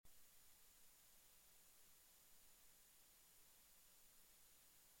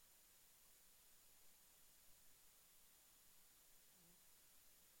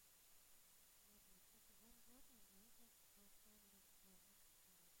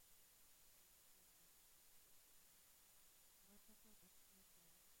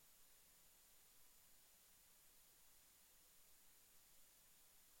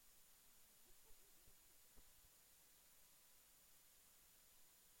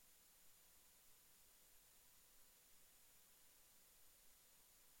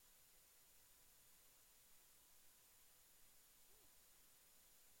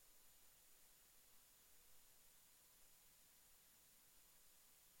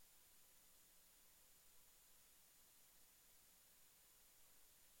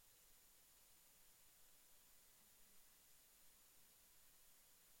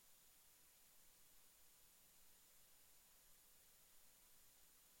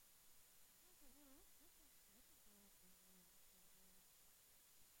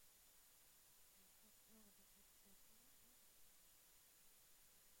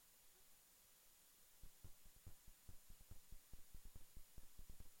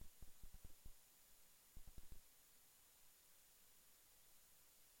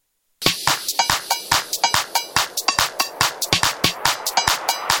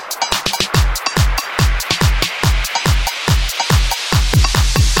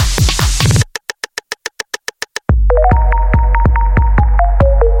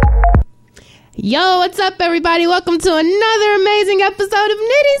Yo, what's up, everybody? Welcome to another amazing episode of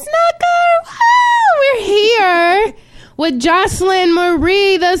Nitty Snucker. We're here with Jocelyn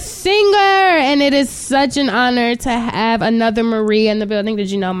Marie, the singer, and it is such an honor to have another Marie in the building.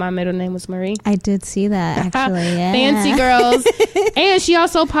 Did you know my middle name was Marie? I did see that, actually. Yeah. Fancy girls. And she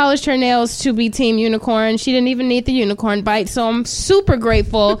also polished her nails to be Team Unicorn. She didn't even need the unicorn bite, so I'm super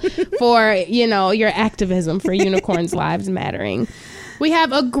grateful for, your activism for unicorns' lives mattering. We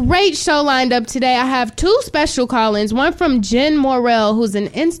have a great show lined up today. I have two special call-ins. One from Jen Morel, who's an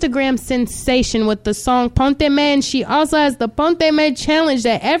Instagram sensation with the song Ponte Me. And she also has the Ponte Me challenge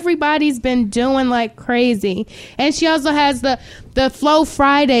that everybody's been doing like crazy. And she also has the Flow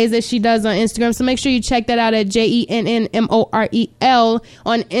Fridays that she does on Instagram. So make sure you check that out at JENNMOREL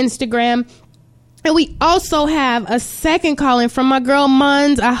on Instagram. And we also have a second call-in from my girl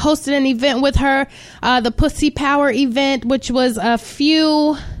Muns. I hosted an event with her, the Pussy Power event, which was a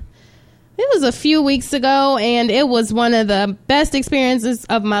few weeks ago, and it was one of the best experiences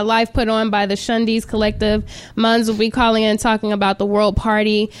of my life put on by the Shundies Collective. Muns will be calling in and talking about the world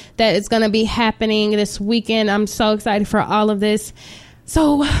party that is going to be happening this weekend. I'm so excited for all of this.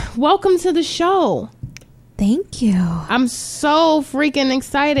 So welcome to the show. Thank you. I'm so freaking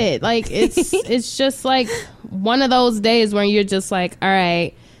excited. Like, it's just like one of those days where you're just like, all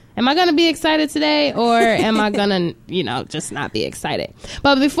right, am I going to be excited today, or am I going to, just not be excited?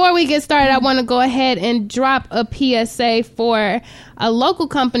 But before we get started, I want to go ahead and drop a PSA for a local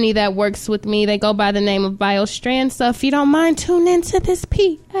company that works with me. They go by the name of BioStrand. So if you don't mind, tune into this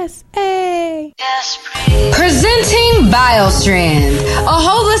PSA. Presenting BioStrand, a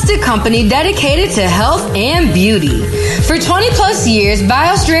holistic company dedicated to health and beauty. For 20 plus years,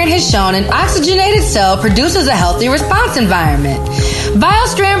 BioStrand has shown an oxygenated cell produces a healthy response environment.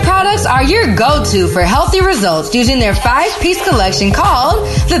 BioStrand products are your go-to for healthy results using their 5-piece collection called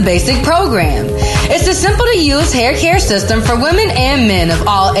the Basic Program. It's a simple-to-use hair care system for women and men of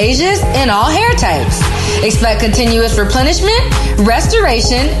all ages and all hair types. Expect continuous replenishment,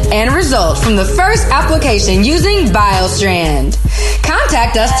 restoration, and results from the first application using BioStrand.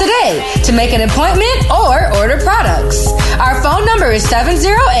 Contact us today to make an appointment or order products. Our phone number is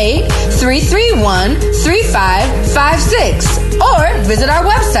 708-331-3556 or visit our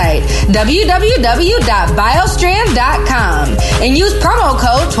website, www.biostrand.com, and use promo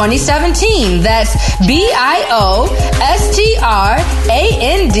code 2017. That's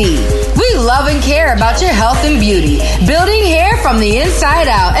BIOSTRAND. We love and care about your health and beauty, building hair from the inside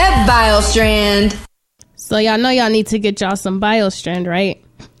out at BioStrand. So y'all know y'all need to get y'all some BioStrand, right?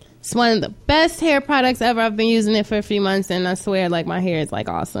 It's one of the best hair products ever. I've been using it for a few months, and I swear, like, my hair is like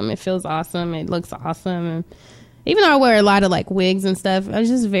awesome. It feels awesome. It looks awesome. And even though I wear a lot of like wigs and stuff, I'm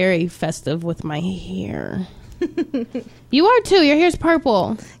just very festive with my hair. You are too. Your hair's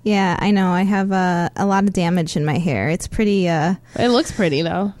purple. Yeah, I know. I have a lot of damage in my hair. It's pretty... It looks pretty,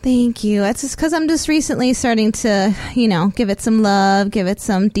 though. Thank you. That's just because I'm just recently starting to, give it some love, give it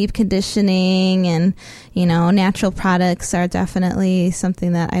some deep conditioning, and, natural products are definitely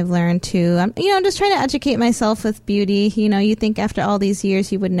something that I've learned to... I'm just trying to educate myself with beauty. You think after all these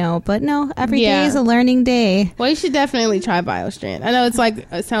years you would know, but no, every day is a learning day. Well, you should definitely try BioStrand. I know it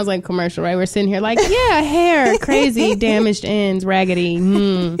sounds like a commercial, right? We're sitting here like, yeah, hair, crazy, damaged ends,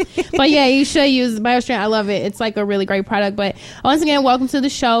 raggedy. But yeah, you should use BioStrand. I love it. It's like a really great product. But once again, welcome to the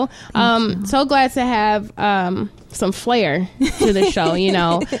show. So glad to have some flair to the show.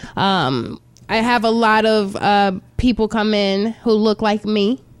 I have a lot of people come in who look like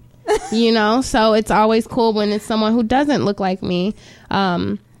me. So it's always cool when it's someone who doesn't look like me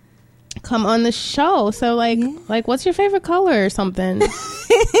come on the show. So like what's your favorite color or something?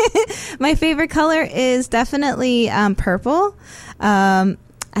 My favorite color is definitely purple. I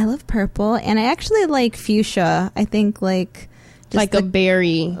love purple, and I actually like fuchsia. I think like a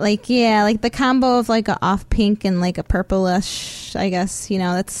berry, like the combo of like a off pink and like a purplish, I guess.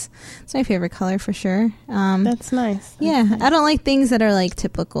 That's my favorite color for sure. That's nice. Yeah, I don't like things that are like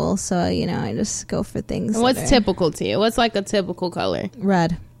typical, so I just go for things. And what's typical to you? What's like a typical color?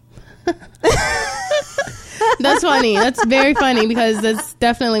 Red. That's funny. That's very funny because that's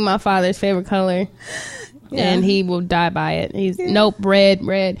definitely my father's favorite color. Yeah. And he will die by it. He's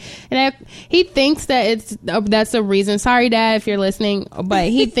red. And he thinks that that's a reason. Sorry, Dad, if you're listening, but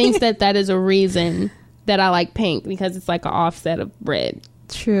he thinks that is a reason that I like pink because it's like an offset of red.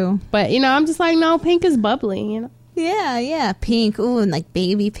 True. But I'm just like, no, pink is bubbly. Yeah, pink. Ooh, and like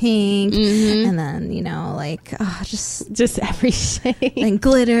baby pink, and then just every shade, and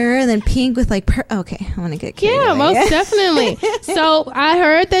glitter, and then pink with like. Okay, I want to get carried away. Most definitely. So I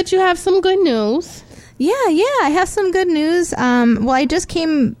heard that you have some good news. Yeah, I have some good news. Well, I just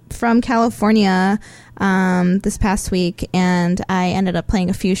came from California this past week, and I ended up playing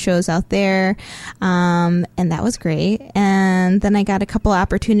a few shows out there, and that was great. And then I got a couple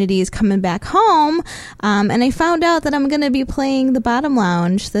opportunities coming back home, and I found out that I'm going to be playing the Bottom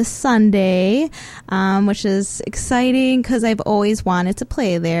Lounge this Sunday, which is exciting because I've always wanted to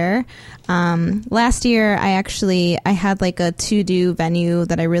play there. Last year, I had like a to-do venue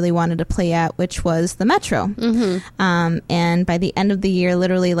that I really wanted to play at, which was the Metro. And by the end of the year,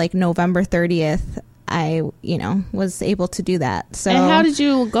 literally like November 30th, I, was able to do that. So, and how did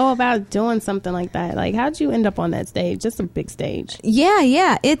you go about doing something like that? Like, how did you end up on that stage? Just a big stage.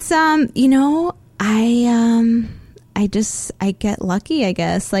 Yeah. It's, I get lucky, I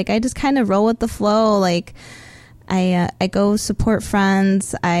guess. Like, I just kind of roll with the flow. Like, I go support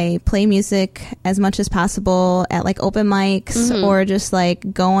friends. I play music as much as possible at like open mics, or just like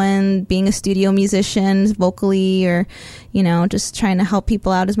being a studio musician vocally, or, just trying to help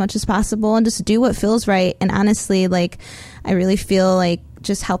people out as much as possible and just do what feels right. And honestly, like, I really feel like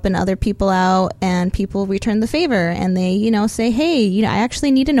just helping other people out, and people return the favor, and they, say, hey, I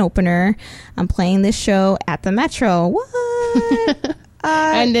actually need an opener. I'm playing this show at the Metro. What?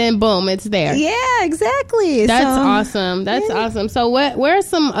 And then boom, it's there. Yeah, exactly. That's awesome. That's awesome. So where are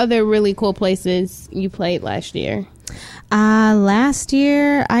some other really cool places you played last year? Last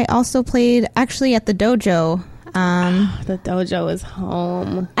year I also played actually at the Dojo. The Dojo is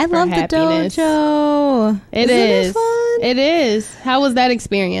home. I love happiness. The Dojo. Isn't it fun? It is. How was that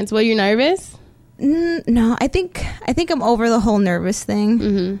experience? Were you nervous? No, I think I'm over the whole nervous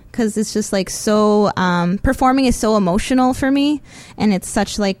thing, because it's just like so, performing is so emotional for me, and it's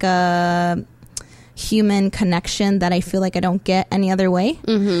such like a human connection that I feel like I don't get any other way.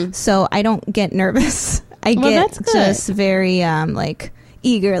 So I don't get nervous. I get just very like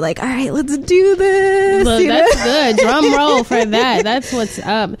eager, like, all right, let's do this. Look, that's good. Drum roll for that. That's what's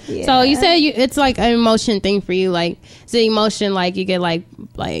up. Yeah. So you said it's like an emotion thing for you. Like, is it emotion like you get like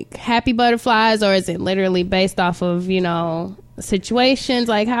happy butterflies, or is it literally based off of, situations?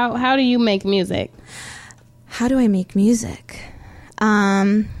 Like, how do you make music? How do I make music?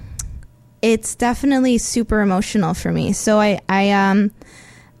 It's definitely super emotional for me. So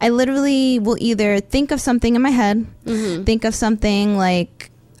I literally will either think of something in my head, think of something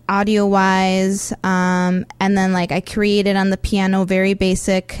like audio wise, and then like I create it on the piano, very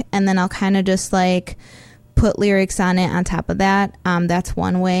basic, and then I'll kind of just like put lyrics on it on top of that. That's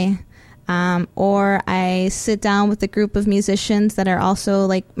one way. Or I sit down with a group of musicians that are also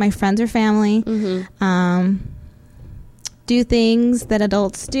like my friends or family. Do things that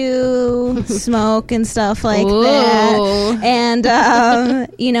adults do, smoke and stuff like that, and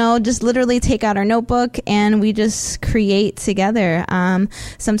just literally take out our notebook and we just create together.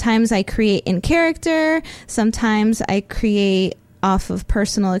 Sometimes I create in character, sometimes I create off of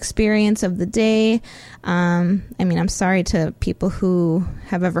personal experience of the day. I'm sorry to people who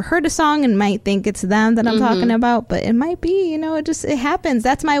have ever heard a song and might think it's them that I'm talking about, but it might be, it happens.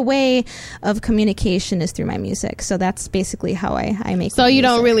 That's my way of communication, is through my music. So that's basically how I make. So you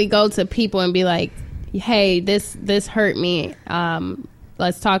don't really go to people and be like, hey, this hurt me.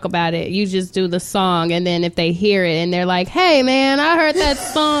 Let's talk about it. You just do the song, and then if they hear it and they're like, hey man, I heard that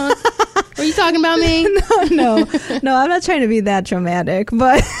song. Were you talking about me? No, I'm not trying to be that dramatic,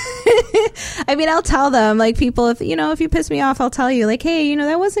 but I'll tell them, like, people, if you piss me off, I'll tell you, like, hey,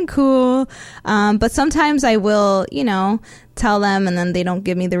 that wasn't cool. But sometimes I will, tell them, and then they don't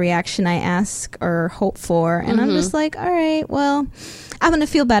give me the reaction I ask or hope for. And I'm just like, all right, well, I'm going to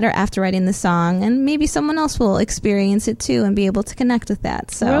feel better after writing the song, and maybe someone else will experience it too and be able to connect with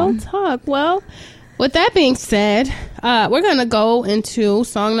that. So real talk. Well, with that being said, we're going to go into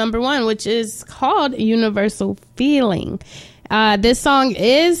song number 1, which is called Universal Feeling. This song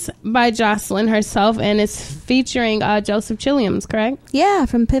is by Jocelyn herself, and it's featuring Joseph Chilliams, correct? Yeah,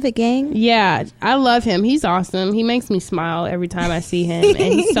 from Pivot Gang. Yeah, I love him. He's awesome. He makes me smile every time I see him. And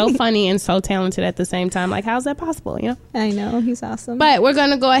he's so funny and so talented at the same time. Like, how's that possible, I know, he's awesome. But we're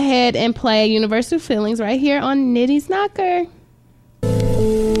going to go ahead and play Universal Feelings right here on Nitty's Knocker.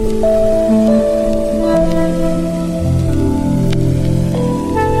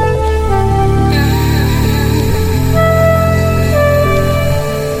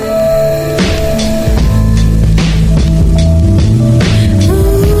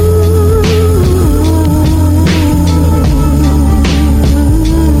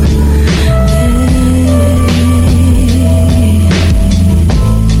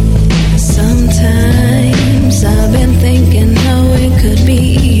 Sometimes I've been thinking how it could be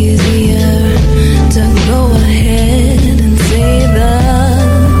easier.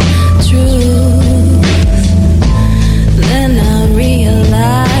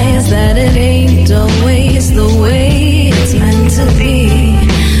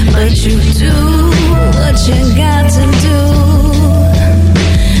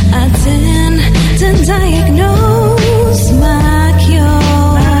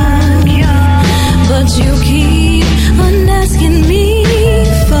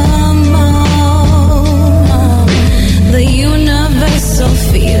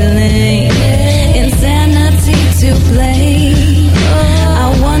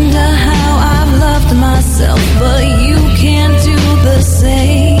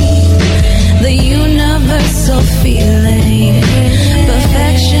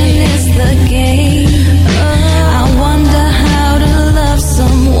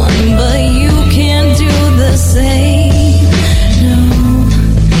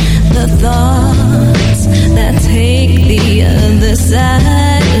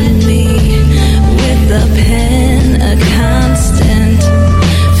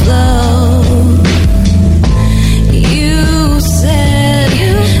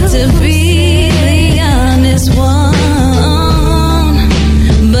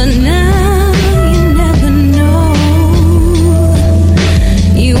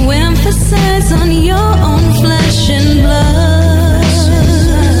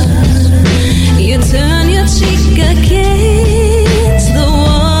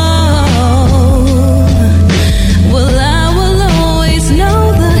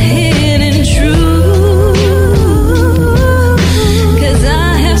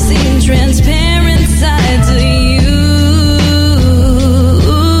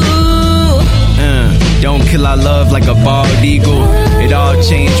 kill our love like a bald eagle. It all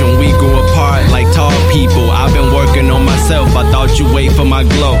changed when we grew apart like tall people. I've been working on myself, I thought you wait for my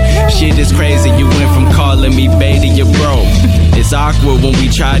glow. Shit is crazy, you went from calling me bae to your bro. It's awkward when we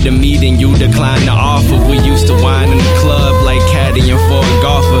tried to meet and you declined the offer. We used to wine in the club like caddying for a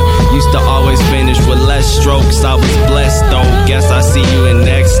golfer. Used to always finish with less strokes, I was blessed though. Guess I see you in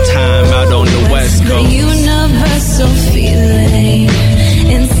next time out on the West Coast. The universal feeling,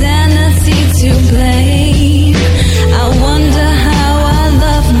 insanity to blame. I wonder how I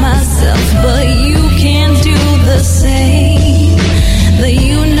love myself, but you can't do the same. The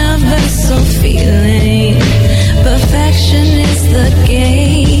universal feeling, perfection is the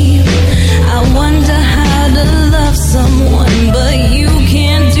game. I wonder how to love someone, but you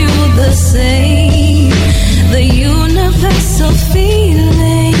can't do the same. The universal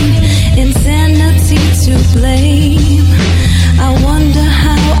feeling, insanity to blame. I wonder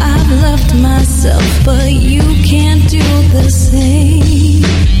how I've loved myself, but you can't do the same.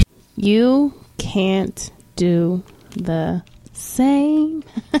 You can't do the same.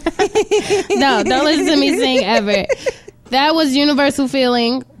 No, don't listen to me sing ever. That was Universal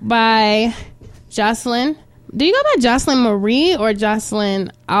Feeling by Jocelyn. Do you go by Jocelyn Marie or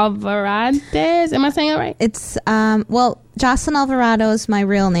Jocelyn Alvarez? Am I saying it right? It's well, Jocelyn Alvarado is my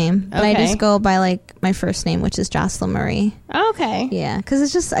real name, but I Okay. just go by like my first name, which is Jocelyn Marie. Okay. Yeah, because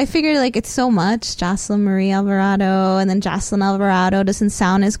it's just I figured like it's so much Jocelyn Marie Alvarado, and then Jocelyn Alvarado doesn't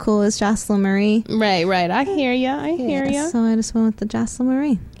sound as cool as Jocelyn Marie. Right. I hear ya. I hear ya. So I just went with the Jocelyn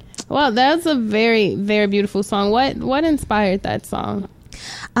Marie. Well, that's a very, very beautiful song. What inspired that song?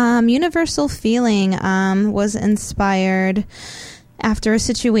 Universal Feeling was inspired after a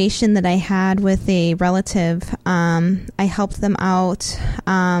situation that I had with a relative. I helped them out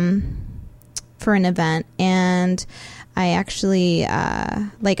for an event, and I actually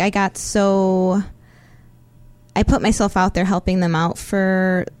I got so I put myself out there helping them out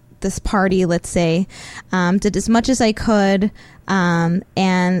for this party, let's say, did as much as I could, and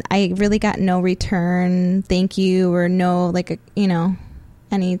I really got no return thank you or no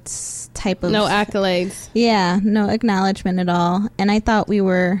any type of No accolades. no acknowledgement at all. And I thought we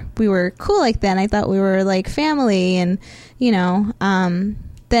were cool like that. And I thought we were like family, and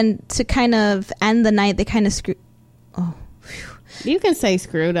then to kind of end the night, they kind of You can say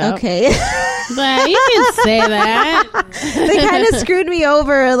screwed up. okay. But you can say that. They kind of screwed me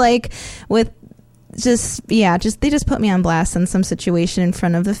over, like with they just put me on blast in some situation in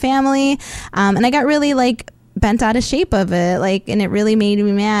front of the family, and I got really like bent out of shape of it, like, and it really made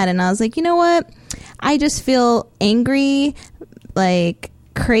me mad. And I was like, you know what, I just feel angry, like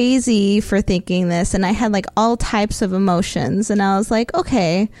crazy for thinking this, and I had like all types of emotions, and I was like,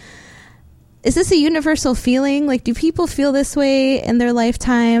 okay, is this a universal feeling? Like, do people feel this way in their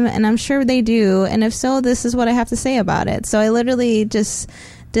lifetime? And I'm sure they do. And if so, this is what I have to say about it. So I literally just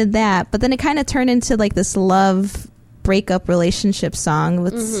did that. But then it kind of turned into like this love breakup relationship song,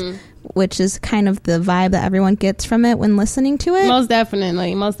 which is kind of the vibe that everyone gets from it when listening to it. Most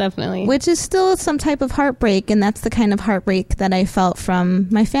definitely. Which is still some type of heartbreak. And that's the kind of heartbreak that I felt from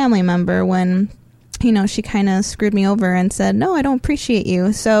my family member when, she kind of screwed me over and said, no, I don't appreciate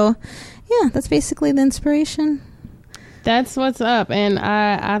you. So yeah, that's basically the inspiration. That's what's up, and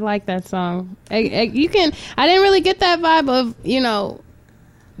I like that song. I didn't really get that vibe of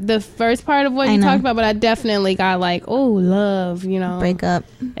the first part of what you talked about, but I definitely got like, oh, love, Break up.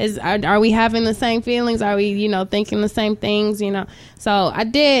 Are we having the same feelings? Are we thinking the same things? So I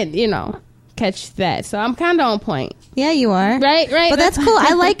did catch that. So I'm kind of on point. Yeah, you are. Right. But that's cool.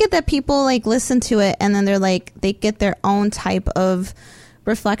 I like it that people like listen to it and then they're like they get their own type of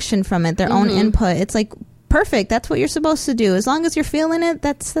reflection from it, their own input. It's like perfect. That's what you're supposed to do. As long as you're feeling it,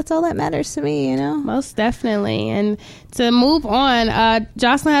 that's all that matters to me, Most definitely. And to move on,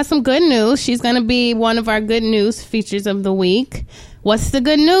 Jocelyn has some good news. She's going to be one of our good news features of the week. What's the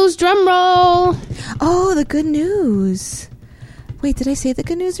good news? Drum roll. Oh, the good news. Wait, did I say the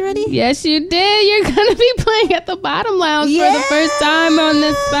good news already? Yes, you did. You're going to be playing at the Bottom Lounge for the first time on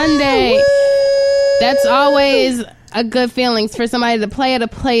this Sunday. Woo! That's always a good feeling for somebody to play at a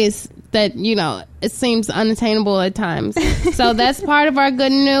place that it seems unattainable at times. So that's part of our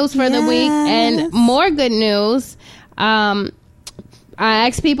good news for the week. And more good news, I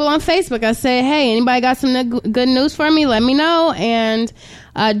asked people on Facebook, I said, hey, anybody got some good news for me? Let me know. And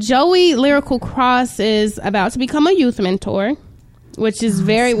Joey Lyrical Cross is about to become a youth mentor, which is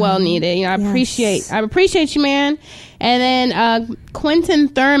very well needed. I appreciate you, man. And then Quentin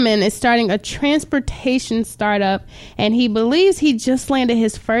Thurman is starting a transportation startup, and he believes he just landed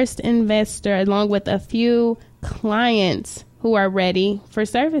his first investor along with a few clients who are ready for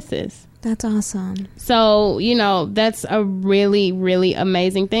services. That's awesome. So, you know, that's a really, really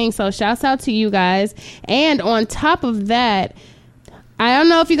amazing thing. So shouts out to you guys. And on top of that, I don't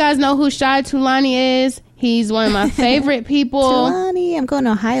know if you guys know who Shai Tulani is. He's one of my favorite people. Tulani, I'm going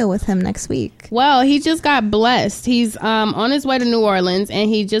to Ohio with him next week. Well, he just got blessed. He's on his way to New Orleans, and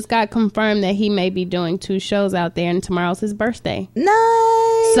he just got confirmed that he may be doing 2 shows out there, and tomorrow's his birthday.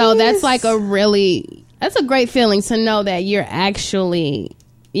 Nice. So that's like that's a great feeling to know that you're actually,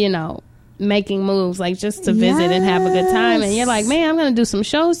 you know, making moves, like just to visit and have a good time. And you're like, man, I'm going to do some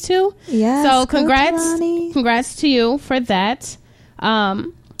shows too. Yes. So congrats to you for that.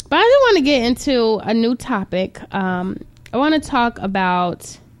 But I do want to get into a new topic. I want to talk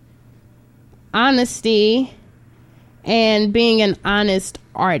about honesty and being an honest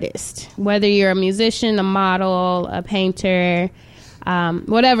artist, whether you're a musician, a model, a painter,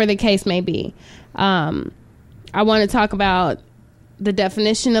 whatever the case may be. I want to talk about the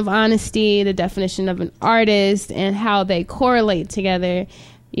definition of honesty, the definition of an artist, and how they correlate together,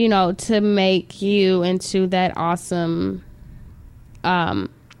 you know, to make you into that awesome,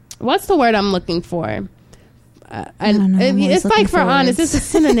 what's the word I'm looking for? It's like for honest, it's a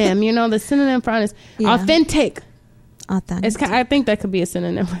synonym, you know, the synonym for honest. Yeah. Authentic. Authentic. I think that could be a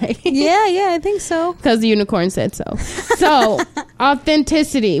synonym, right? Yeah, I think so. Because the unicorn said so. So,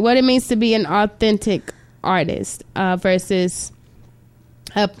 authenticity, what it means to be an authentic artist versus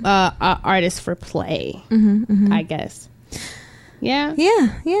a artist for play, I guess. Yeah?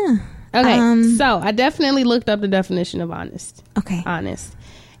 Yeah. Okay, so I definitely looked up the definition of honest. Okay. Honest.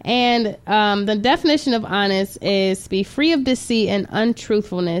 And the definition of honest is to be free of deceit and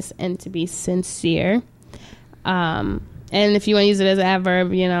untruthfulness and to be sincere. And if you want to use it as an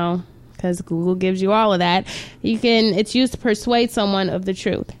adverb, you know, because Google gives you all of that, it's used to persuade someone of the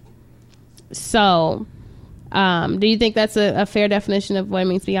truth. So, do you think that's a fair definition of what it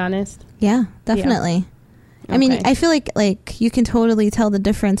means to be honest? Yeah, definitely. Yeah. I mean, Okay. I feel like you can totally tell the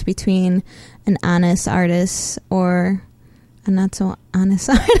difference between an honest artist or a not so honest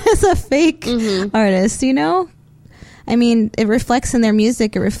artist, a fake artist, you know? I mean, it reflects in their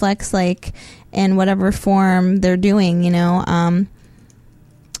music. It reflects like in whatever form they're doing, you know?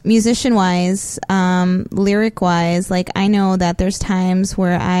 Musician wise, lyric wise, like I know that there's times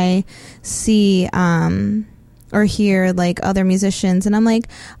where I see, or hear like other musicians and I'm like,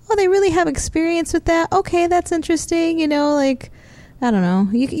 oh, they really have experience with that. Okay, that's interesting. You know, like, I don't know.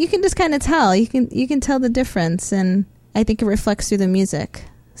 You can just kind of tell. You can tell the difference, and I think it reflects through the music.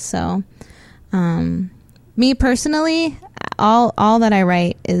 So, me personally, all that I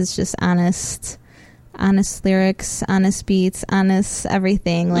write is just honest lyrics, honest beats, honest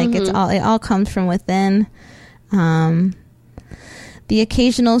everything. Like it all comes from within. The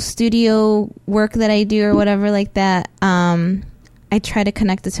occasional studio work that I do or whatever like that, I try to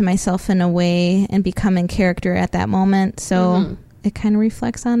connect it to myself in a way and become in character at that moment. So it kind of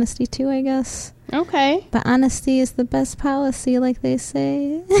reflects honesty too, I guess. Okay. But honesty is the best policy, like they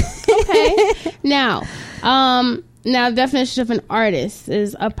say. Okay. Now, the definition of an artist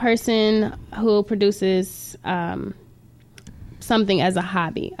is a person who produces something as a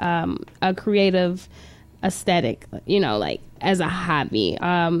hobby, a creative aesthetic, you know, like as a hobby,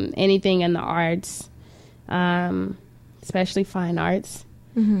 anything in the arts, especially fine arts.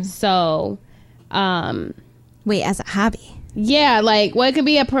 So, Wait, as a hobby? yeah, like, well, it could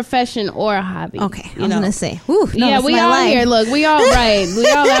be a profession or a hobby. Okay, I you was know? gonna say, whew, no, Yeah, it's we my all life. here. Look, we all right. We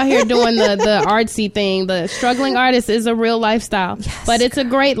all out here doing the artsy thing. The struggling artist is a real lifestyle, but it's a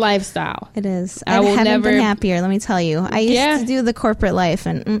great lifestyle. It is. I I will haven't never- been happier. Let me tell you. I used to do the corporate life,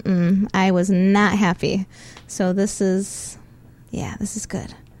 and I was not happy. So this is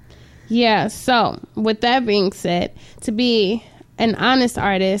good. Yeah. So, with that being said, to be an honest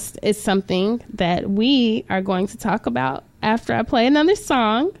artist is something that we are going to talk about after I play another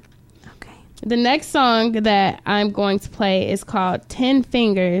song. Okay. The next song that I'm going to play is called 10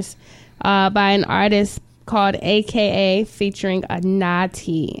 Fingers by an artist called AKA featuring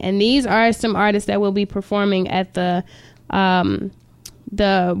Anati. And these are some artists that will be performing at the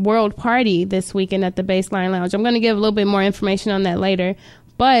World Party this weekend at the Baseline Lounge. I'm going to give a little bit more information on that later.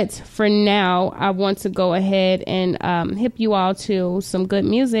 But for now, I want to go ahead and hip you all to some good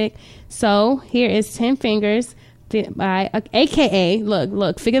music. So here is 10 Fingers by AKA,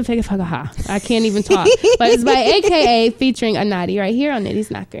 look, figure, ha. I can't even talk. But it's by AKA featuring Anati right here on Nitty's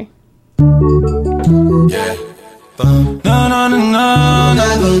Knocker. Yeah. No, no, no, no,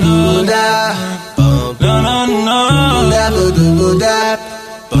 never do that. No, no, no, never do that.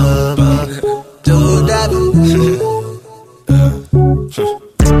 Do that.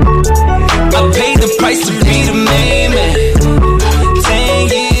 I paid the price to be the main man.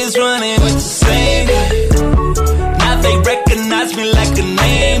 10 years running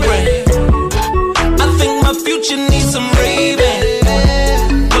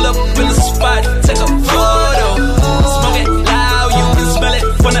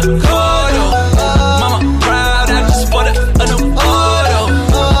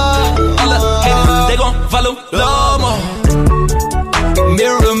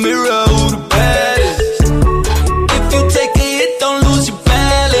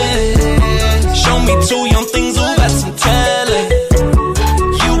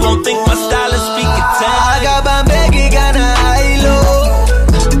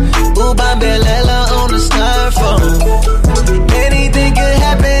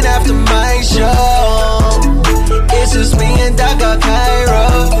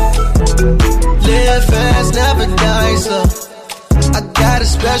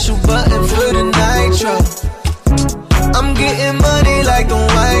special button for the nitro. I'm getting money like the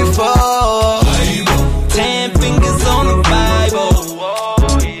white fall. 10 fingers on the Bible.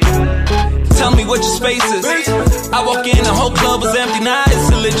 Tell me what your space is. I walk in, the whole club was empty. Now it's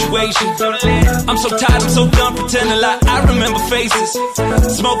a lituation. I'm so tired, I'm so done pretending like I remember faces.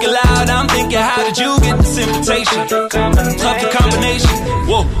 Smoking loud, I'm thinking, how did you get this invitation? Tough the combination.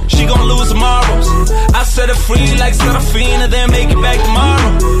 Whoa, she gon' lose tomorrow. I set her free like Serafina, then make it back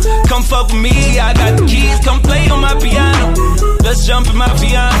tomorrow. Come fuck with me, I got the keys. Come play on my piano. Let's jump in my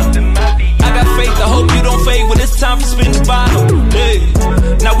piano. I got faith, I hope you don't fade when it's time to spin the bottle. Hey,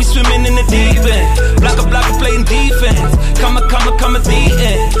 now we swimming in the deep end. Blocker, playing defense. Come a the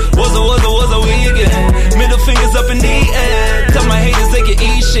end. Was a weekend. Middle fingers up in the air. Tell my haters they can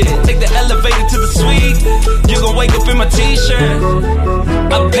eat shit. Take the elevator to the suite. You gon' wake up in my t-shirt.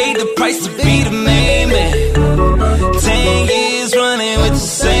 I paid the price to be the main man. 10 years running with the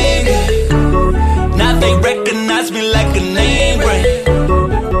same guy. Now they recognize me like a name brand.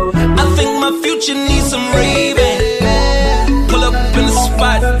 I think my future needs some revamp. Pull up in the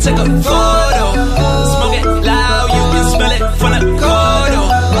spot, take a photo. Smoke it loud, you can smell it from the corridor.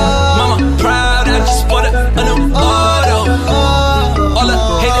 Mama proud, I just bought a new auto. All the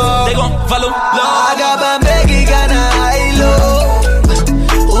haters, they gon' follow low. I got my Maggie, got a high-low.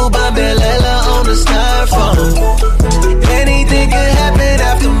 Uber Belela on the styrofoam. Anything can happen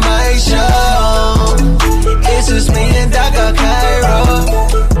after my show. It's just me and Dhaka Cairo.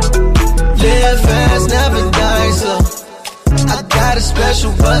 Live fast, never die slow. I got a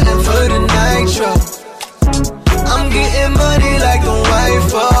special button for the nitro. I'm getting money like the white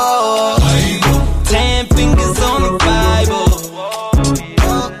fall. 10 fingers on the Bible.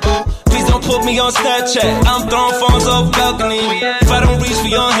 Please don't put me on Snapchat. I'm throwing phones off balcony. If I don't reach for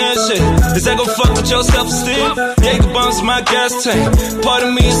your handshake, is that gon' fuck with your self-esteem? Jaeger bumps in my gas tank. Part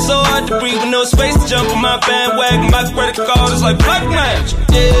of me is so hard to breathe with no space to jump on my bandwagon. My credit card is like black match.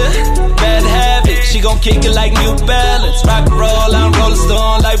 Yeah, bad habit. She gon' kick it like New Balance. Rock and roll, I'm Rolling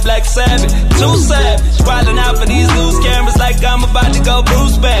Stone like Black Sabbath. Too savage, wildin' out for these news cameras like I'm about to go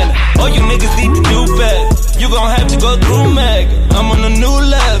Bruce Banner. All you niggas need to do better. You gon' have to go through Meg. I'm on a new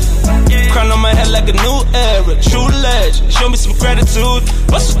level. Crown on my head like a new era. True legend. Show me some gratitude.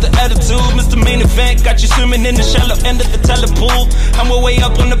 What's with the attitude? Mr. Main Event got you swimming in the shallow end of the telepool. I'm way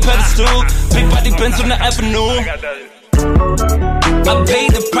up on the pedestal. Big body bends on the avenue. I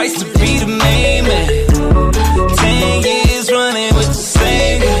paid the price to be the main man. 10 years running with the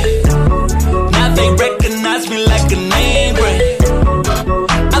same guy. Now they recognize me like a name brand.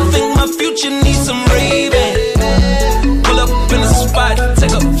 I think my future needs some revamp. Pull up in the spot,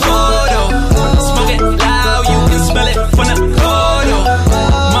 take a photo. Smoke it loud, you can smell it from the corridor.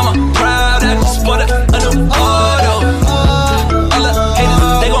 Mama proud, I just bought a new auto. All the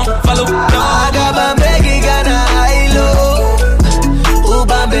haters, they gon' follow. I got my Maggie, got a high-low.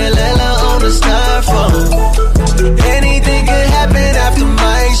 Uber Belela on the styrofoam. Anything can happen after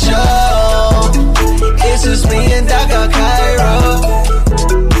my show. It's just me and Dhaka Cairo.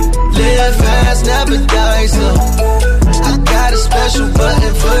 Live fast, never die slow. I got a special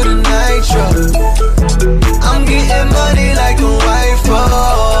button for the nitro. I'm getting money like a white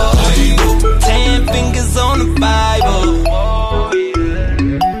fall. 10 fingers on the Bible.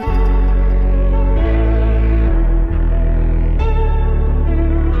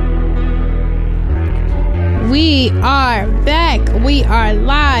 We are back. We are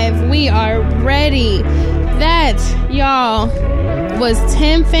live. We are ready. That, y'all, was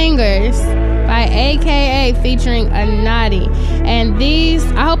 10 Fingers by AKA featuring Anadi. And these,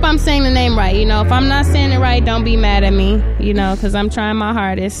 I hope I'm saying the name right. You know, if I'm not saying it right, don't be mad at me, you know, because I'm trying my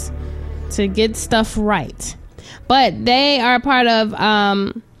hardest to get stuff right. But they are part of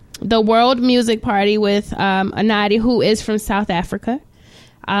the World Music Party with Anadi, who is from South Africa.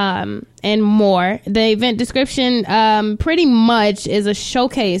 And more. The event description pretty much is a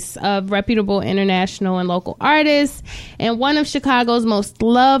showcase of reputable international and local artists and one of Chicago's most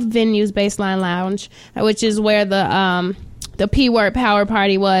loved venues, Baseline Lounge, which is where the P-Word Power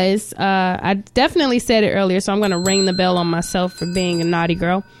Party was. I definitely said it earlier, so I'm going to ring the bell on myself for being a naughty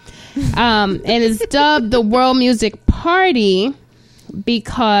girl. And it's dubbed the World Music Party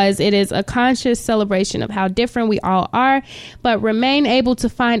because it is a conscious celebration of how different we all are, but remain able to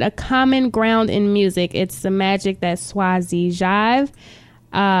find a common ground in music. It's the magic that Swazi Jive.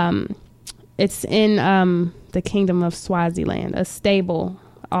 It's in the Kingdom of Swaziland, a stable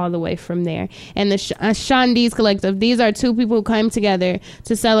all the way from there. And the Shandi's Collective, these are two people who came together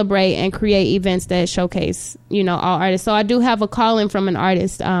to celebrate and create events that showcase, you know, all artists. So I do have a call in from an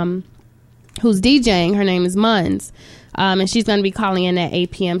artist who's DJing. Her name is Muns. And she's going to be calling in at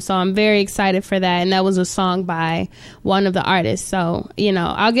 8 p.m. So I'm very excited for that. And that was a song by one of the artists. So, you know,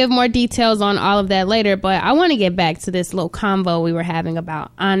 I'll give more details on all of that later. But I want to get back to this little convo we were having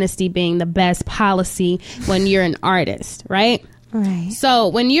about honesty being the best policy when you're an artist, right? Right. So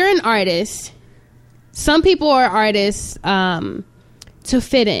when you're an artist, some people are artists to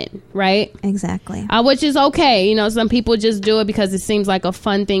fit in, right? Exactly. Which is okay. You know, some people just do it because it seems like a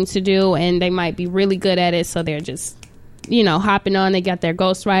fun thing to do, and they might be really good at it, so they're just, you know, hopping on. They got their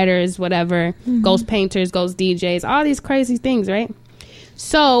ghost writers, whatever, ghost painters, ghost DJs, all these crazy things, right?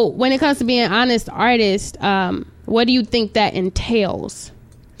 So when it comes to being an honest artist, what do you think that entails?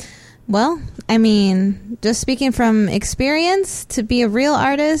 Well, I mean, just speaking from experience, to be a real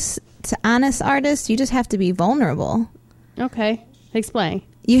artist, to honest artist, you just have to be vulnerable. Okay. Explain.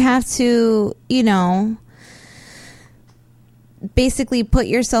 You have to, you know, basically put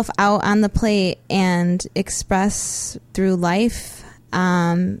yourself out on the plate and express through life,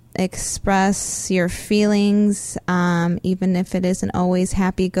 express your feelings, even if it isn't always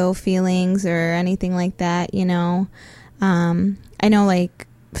happy-go feelings or anything like that, you know. I know, like,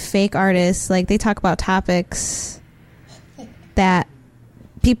 fake artists, like, they talk about topics that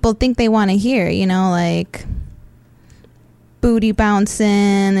people think they want to hear, you know, like booty bouncing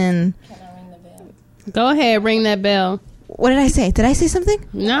and... Go ahead, ring that bell. What did I say? Did I say something?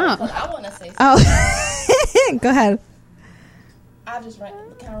 No. I want to say something. Oh. Go ahead. I'll just ring.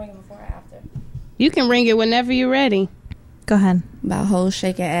 Can I ring it before or after? You can ring it whenever you're ready. Go ahead. About hoes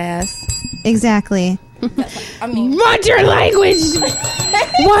shaking ass. Exactly. I mean, Watch your language.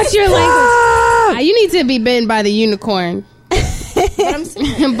 Watch your language. You need to be bitten by the unicorn.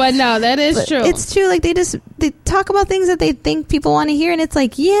 But no, that is true. It's true. Like, they talk about things that they think people want to hear, and it's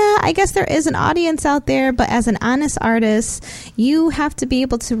like, yeah, I guess there is an audience out there, but as an honest artist, you have to be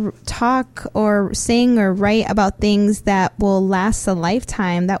able to talk or sing or write about things that will last a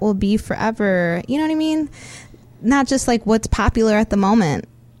lifetime, that will be forever. You know what I mean? Not just like what's popular at the moment.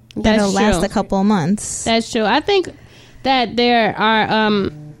 That'll last a couple of months. That's true. I think that there are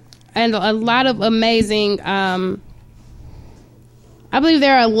and a lot of amazing I believe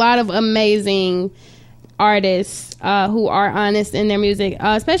there are a lot of amazing artists who are honest in their music,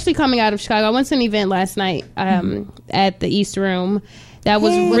 especially coming out of Chicago. I went to an event last night at the East Room that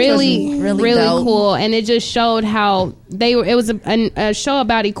was really cool, and it just showed how it was a show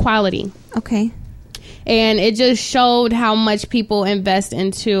about equality. Okay. And it just showed how much people invest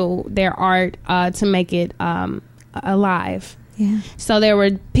into their art to make it alive. Yeah. So there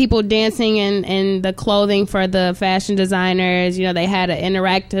were people dancing in the clothing for the fashion designers. You know, they had an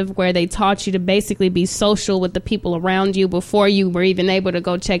interactive where they taught you to basically be social with the people around you before you were even able to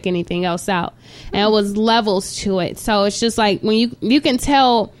go check anything else out. And it was levels to it. So it's just like when you can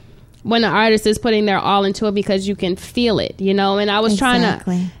tell when an artist is putting their all into it because you can feel it, you know. And I was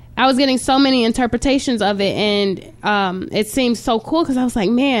I was getting so many interpretations of it, and it seemed so cool because I was like,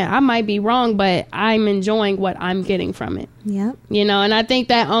 man, I might be wrong, but I'm enjoying what I'm getting from it. Yep. You know, and I think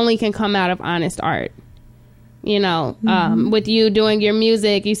that only can come out of honest art. You know, with you doing your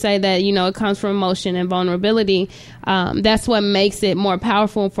music, you say that, you know, it comes from emotion and vulnerability. That's what makes it more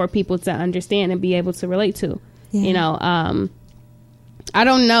powerful for people to understand and be able to relate to. Yeah. You know, I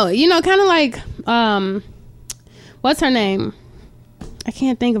don't know. You know, kind of like, what's her name? I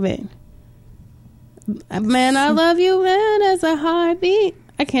can't think of it. Man, I love you, man, as a heartbeat.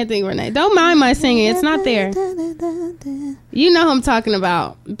 I can't think of her name. Don't mind my singing. It's not there. You know who I'm talking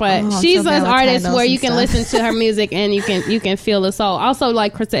about. But she's an artist where you can listen to her music and you can feel the soul. Also,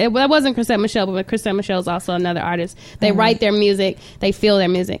 like Chrisette, that wasn't Chrisette Michele, but Chrisette Michele is also another artist. They write their music. They feel their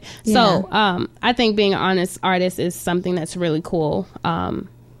music. Yeah. So I think being an honest artist is something that's really cool. And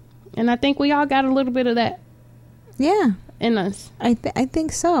I think we all got a little bit of that. Yeah. In us. I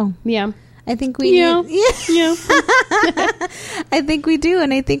think so. Yeah. I think we yeah. I think we do,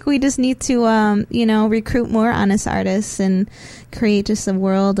 and I think we just need to you know, recruit more honest artists and create just a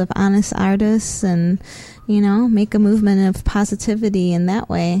world of honest artists, and, you know, make a movement of positivity in that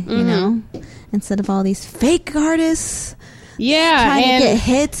way, you know, instead of all these fake artists. Yeah, trying to get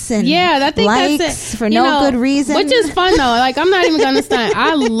hits and I think likes that's it. For no good reason, which is fun though. Like, I'm not even gonna stand.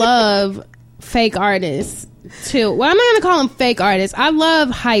 I love fake artists too. Well, I'm not gonna call them fake artists. I love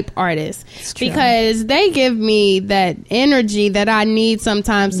hype artists because they give me that energy that I need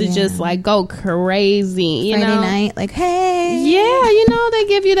sometimes to just like go crazy. You Friday know, night, like, hey, yeah, you know, they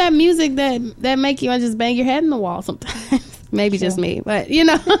give you that music that make you just bang your head in the wall sometimes. Maybe just me, but you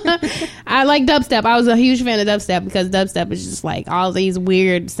know, I like dubstep. I was a huge fan of dubstep because dubstep is just like all these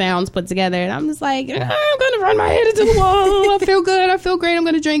weird sounds put together, and I'm just like, I'm gonna run my head into the wall. I feel good. I feel great. I'm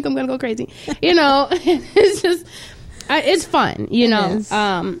gonna drink. I'm gonna go crazy. You know, it's just, it's fun. You know,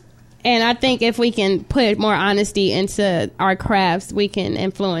 and I think if we can put more honesty into our crafts, we can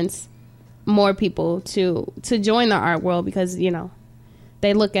influence more people to join the art world because you know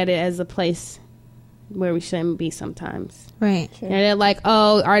they look at it as a place where we shouldn't be sometimes. Right. And they're like,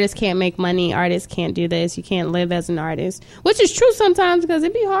 oh, artists can't make money. Artists can't do this. You can't live as an artist. Which is true sometimes because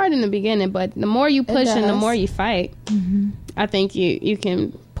it'd be hard in the beginning. But the more you push and the more you fight, I think you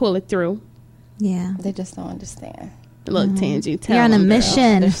can pull it through. Yeah. They just don't understand. Look, Tangie, tell You're on a them, girl.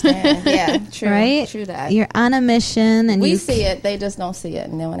 mission. Yeah, true. Right? True that. You're on a mission. And We see it. They just don't see it.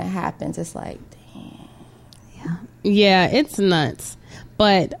 And then when it happens, it's like, damn. Yeah, it's nuts.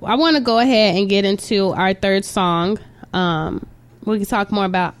 But I want to go ahead and get into our third song. We can talk more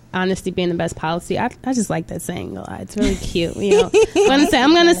about honesty being the best policy. I just like that saying a lot. It's really cute. You know,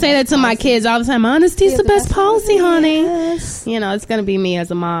 I'm gonna say that to my kids all the time. Honesty's the best policy, honey. Yes. You know, it's gonna be me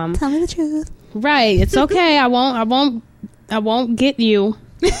as a mom. Tell me the truth. Right. It's okay. I won't get you.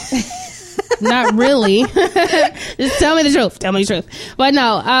 Not really. Just tell me the truth. Tell me the truth. But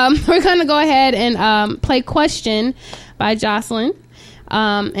no, we're gonna go ahead and play Question by Jocelyn.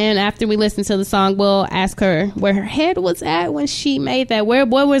 And after we listen to the song, we'll ask her where her head was at when she made that. What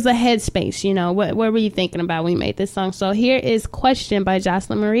was the headspace? You know, what were you thinking about when you made this song? So here is Question by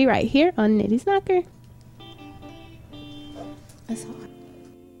Jocelyn Marie right here on Nitty's Knocker. That's hard.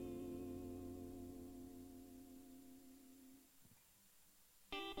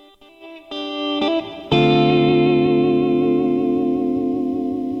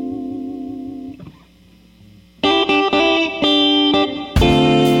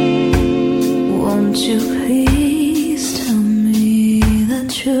 Won't you please tell me the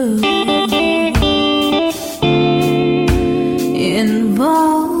truth?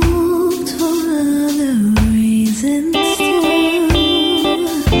 Involved for other reasons too.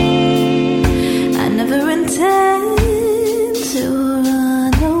 I never intend to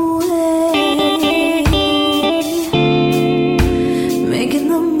run away. Making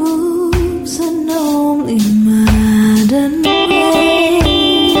the moves in only modern ways.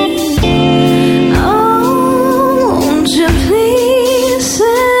 Won't you please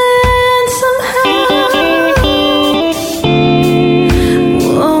send somehow?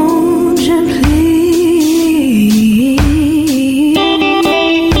 Won't you please?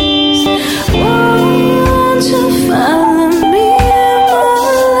 Won't you follow me,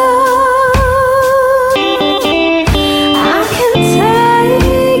 my love? I can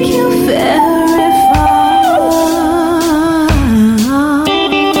take you very far.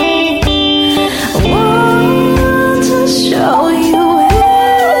 I want to show you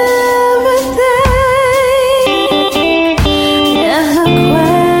everything. Never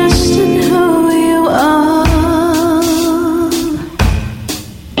question who you are.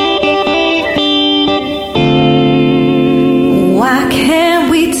 Why can't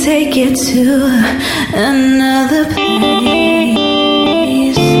we take it to another place?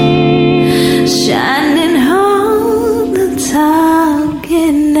 Shining on the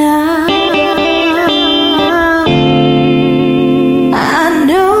target now. I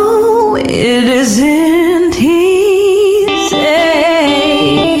know it isn't easy,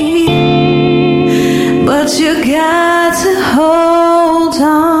 but you got to hold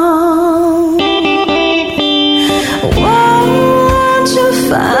on. Won't you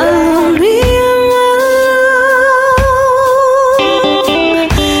follow me, my love?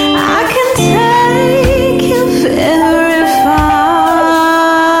 I can take you very far.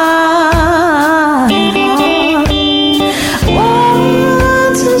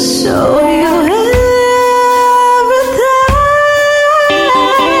 Want to show you everything.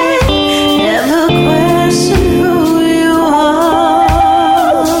 Never question who you are.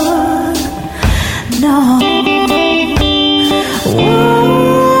 No.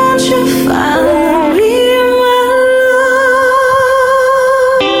 Won't you follow me, my love?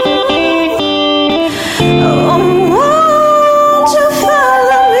 Oh, won't you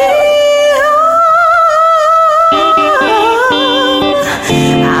follow me?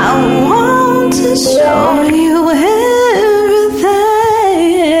 I want to show you everything.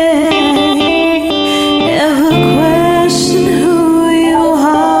 Never question who you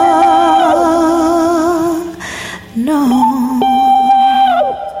are. No.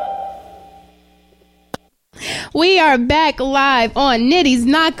 We are back live on Nitty's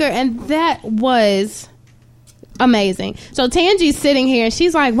Knocker, and that was amazing. So Tangie's sitting here and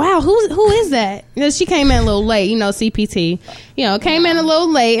she's like, wow, who is that? Because she came in a little late, CPT, came in a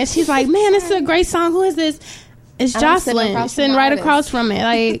little late, and she's like, man, this is a great song. Who is this? It's Jocelyn sitting right across from it.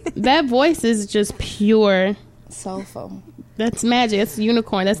 Like, that voice is just pure soulful. That's magic. It's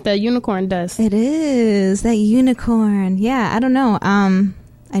unicorn. That's the unicorn dust. It is that unicorn. Yeah, I don't know.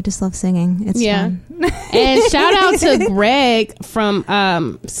 I just love singing. It's fun. And shout out to Greg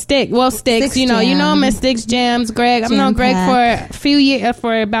from Sticks. Well, Sticks, you know him as Sticks Jams. Greg, I've known Greg for a few years,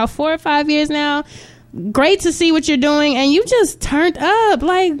 for about 4 or 5 years now. Great to see what you're doing, and you just turned up.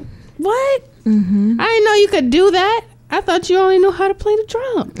 Like, what? Mm-hmm. I didn't know you could do that. I thought you only knew how to play the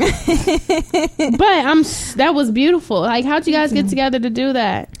drum. But that was beautiful. Like, how'd you guys get together to do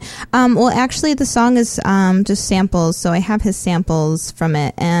that? Well, actually, the song is just samples. So I have his samples from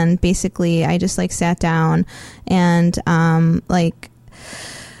it. And basically, I just, sat down and,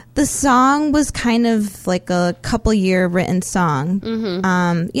 the song was kind of like a couple-year written song.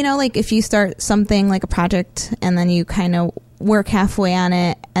 Mm-hmm. If you start something like a project and then you kind of work halfway on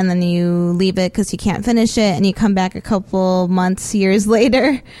it and then you leave it because you can't finish it and you come back a couple months, years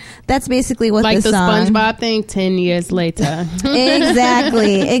later. That's basically what like this the song. SpongeBob thing 10 years later.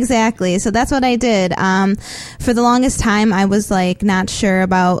 Exactly. So that's what I did. For the longest time, I was not sure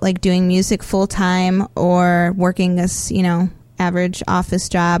about doing music full time or working as, average office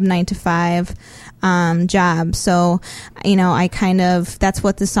job, 9 to 5 job. So, I that's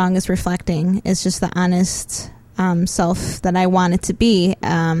what the song is reflecting. It's just the honest self that I wanted to be,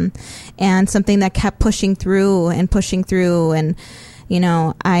 and something that kept pushing through. And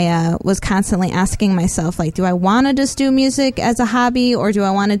I was constantly asking myself, do I want to just do music as a hobby, or do I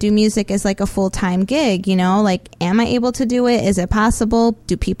want to do music as a full-time gig? Am I able to do it? Is it possible?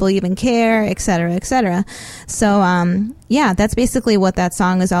 Do people even care? Et cetera, et cetera. So, that's basically what that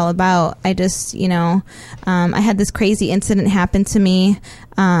song is all about. I just, I had this crazy incident happen to me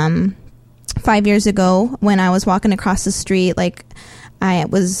 5 years ago when I was walking across the street. I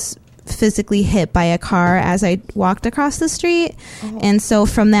was physically hit by a car as I walked across the street. And so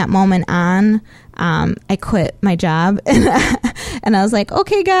from that moment on, I quit my job and I was like,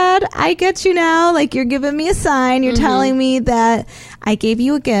 okay, God, I get you now. You're giving me a sign. You're telling me that I gave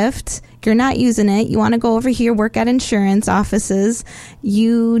you a gift. You're not using it. You want to go over here, work at insurance offices.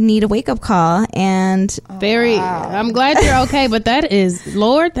 You need a wake-up call. And I'm glad you're okay, but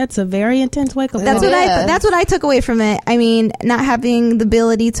that's a very intense wake-up call. That's what I took away from it. I mean, not having the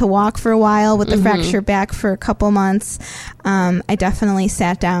ability to walk for a while with the fractured back for a couple months. I definitely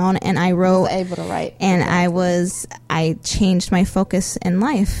sat down and I wrote. I was able to write. And I changed my focus in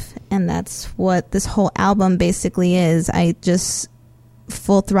life. And that's what this whole album basically is. I just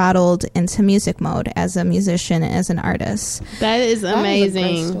full throttled into music mode as a musician, as an artist. That is amazing. That is a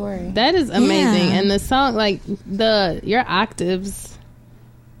great story. That is amazing. Yeah. And the song, your octaves.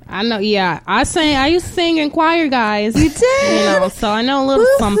 I know. Yeah, I used to sing in choir, guys. You did. So I know a little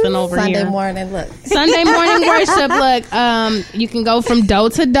something over Sunday here. Sunday morning worship. Look, you can go from do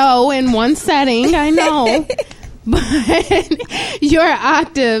to do in one setting. I know. But your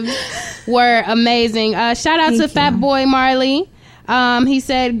octaves were amazing. Shout out to Fat Boy Marley. He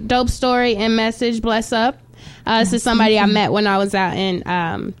said, dope story and message, bless up. This is somebody I met when I was out in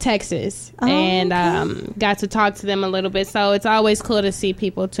Texas, and got to talk to them a little bit. So it's always cool to see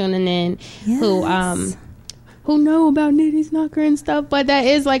people tuning in who know about Nitty's Knocker and stuff. But that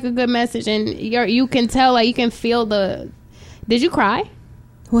is a good message, and you can tell, you can feel Did you cry?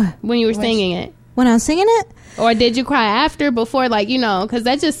 What? When you were singing it? When I was singing it? Or did you cry after, before, because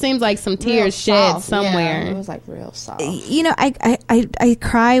that just seems like some tears shed somewhere. Yeah, it was real soft. I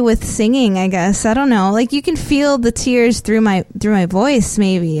cry with singing, I guess. I don't know. You can feel the tears through my voice,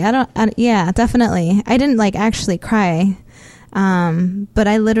 maybe. Yeah, definitely. I didn't actually cry. But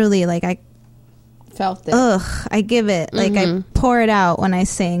I literally I felt it. I give it. I pour it out when I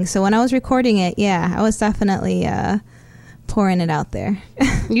sing. So when I was recording it, I was definitely pouring it out there.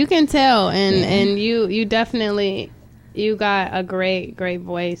 You can tell, and you definitely got a great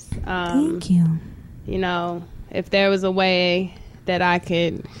voice. Thank you. If there was a way that I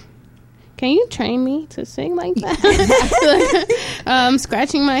could, can you train me to sing like that?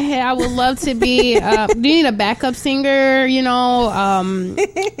 Scratching my head, I would love to be. Do you need a backup singer?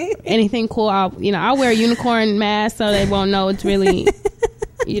 Anything cool? I'll wear a unicorn mask so they won't know it's really.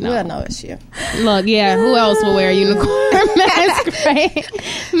 We'll know it's you. Look, who else will wear a unicorn mask, right?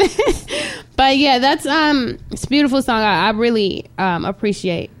 But that's it's a beautiful song. I really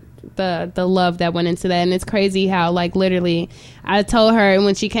appreciate the love that went into that. And it's crazy how, like, literally, I told her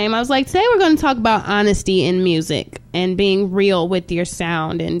when she came, I was like, today we're going to talk about honesty in music and being real with your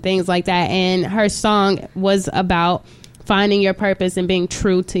sound and things like that. And her song was about finding your purpose and being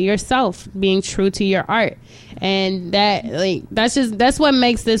true to yourself, being true to your art. And that, like, that's what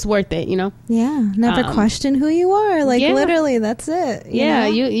makes this worth it, you know? Yeah. Never question who you are. Like, literally, that's it. You know?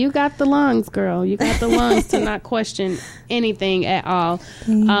 You got the lungs, girl. You got the lungs to not question anything at all.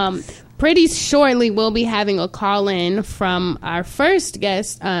 Pretty shortly, we'll be having a call-in from our first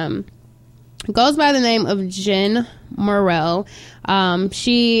guest. Goes by the name of Jen Morel.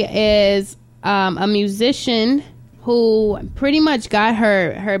 She is a musician who pretty much got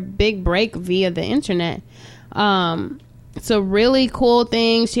her big break via the internet. It's a really cool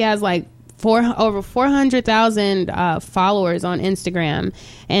thing. She has like over 400,000 followers on Instagram,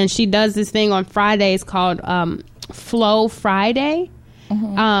 and she does this thing on Fridays called Flow Friday.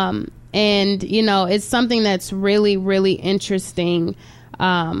 And you know, it's something that's really, really interesting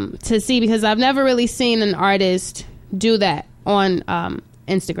to see, because I've never really seen an artist do that on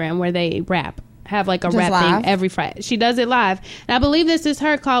Instagram where they have like a Just rap live? thing every Friday. She does it live, and I believe this is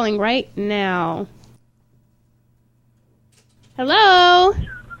her calling right now. Hello.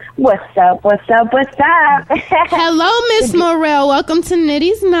 What's up? What's up? What's up? Hello, Miss Morel. Welcome to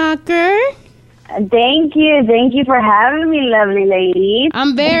Nitty's Knocker. Thank you. Thank you for having me, lovely lady.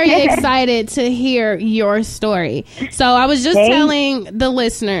 I'm very excited to hear your story. So I was just telling the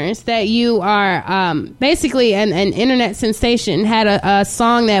listeners that you are basically an internet sensation, had a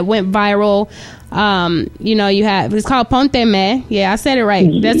song that went viral. You know, it's called Ponte Me. Yeah, I said it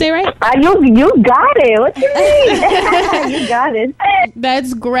right. Did I say it right? You got it. What you mean? You got it.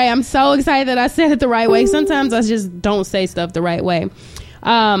 That's great. I'm so excited that I said it the right way. Sometimes I just don't say stuff the right way.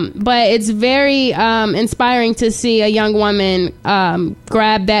 But it's very inspiring to see a young woman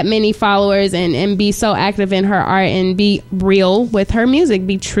grab that many followers and be so active in her art and be real with her music,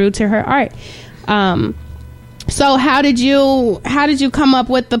 be true to her art. So how did you come up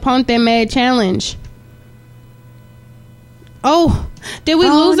with the Ponte Me challenge? Oh, did we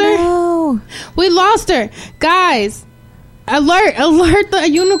lose her? No. We lost her. Guys, alert the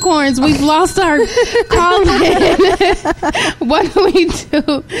unicorns. We've lost our call-in. What do we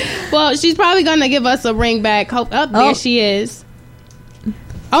do? Well, she's probably going to give us a ring back. There she is.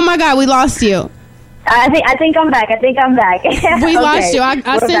 Oh my God, we lost you. I think I'm back. We lost you.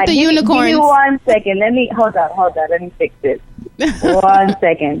 I sent the unicorns. Give me 1 second. Hold on. Let me fix this. 1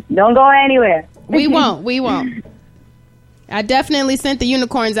 second. Don't go anywhere. We won't. I definitely sent the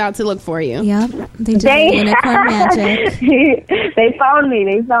unicorns out to look for you. Yep. They did the unicorn magic. They found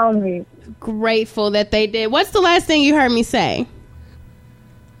me. Grateful that they did. What's the last thing you heard me say?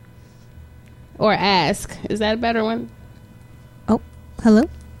 Or ask? Is that a better one? Oh, hello?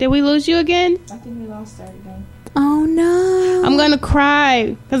 Did we lose you again? I think we lost her again. Oh, no. I'm going to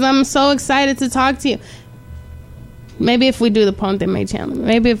cry because I'm so excited to talk to you. Maybe if we do the Ponte Me challenge.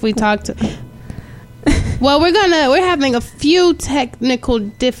 Maybe if we talk to... Well, we're having a few technical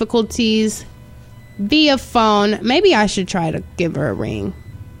difficulties via phone. Maybe I should try to give her a ring.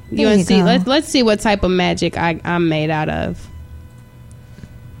 You want to see? Let's see what type of magic I'm made out of.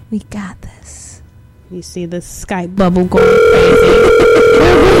 We got this. You see the Skype bubble going crazy.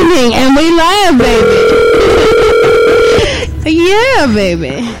 We're winning and we live, baby. Yeah,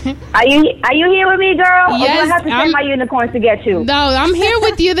 baby. Are you here with me, girl? Yes, or do I have to send my unicorns to get you? No, I'm here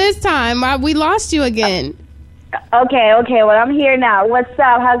with you this time. We lost you again. Okay. Well, I'm here now. What's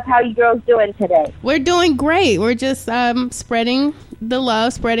up? How you girls doing today? We're doing great. We're just spreading the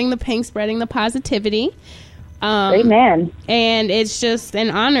love, spreading the pink, spreading the positivity. Amen. And it's just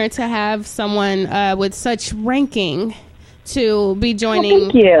an honor to have someone with such ranking to be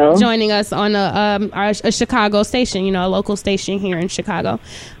joining us on a Chicago station, a local station here in Chicago.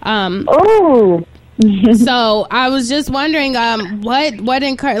 So I was just wondering, what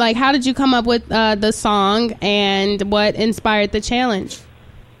encouraged, like, how did you come up with the song, and what inspired the challenge?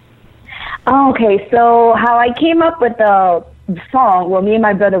 Okay, so how I came up with the song, well, me and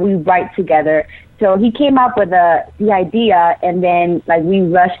my brother, we write together. So he came up with the idea, and then like we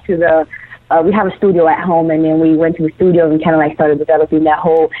rushed to we have a studio at home, and then we went to the studio and kind of like started developing that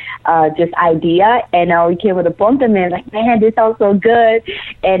whole just idea. And we came with a Ponte Me, like, man, this sounds so good.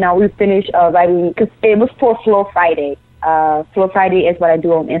 And we finished writing, because it was for Flow Friday. Flow Friday is what I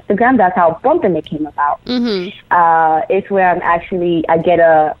do on Instagram. That's how Ponte Me came about. Mm-hmm. It's where I get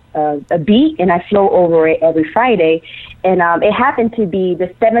a beat and I flow over it every Friday. And it happened to be the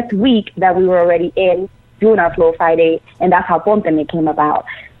 7th week that we were already in doing our Flow Friday, and that's how Ponte Me came about.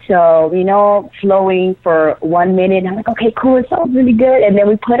 So, flowing for 1 minute. I'm like, okay, cool. It sounds really good. And then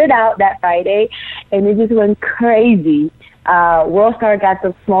we put it out that Friday, and it just went crazy. Worldstar got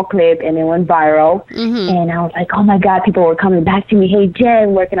the small clip, and it went viral. And I was like, oh my God, people were coming back to me. Hey,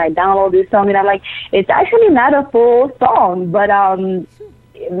 Jen, where can I download this song? And I'm like, it's actually not a full song, but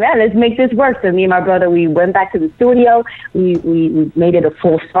man, let's make this work. So me and my brother, we went back to the studio. We made it a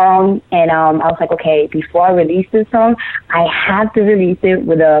full song, and I was like, okay, before I release this song, I have to release it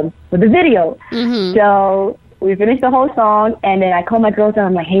with a video. So we finished the whole song, and then I called my girls and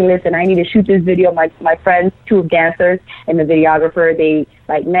I'm like, hey, listen, I need to shoot this video. My friends, 2 dancers and the videographer, they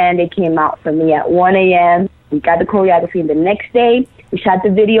came out for me at 1 a.m. We got the choreography, and the next day we shot the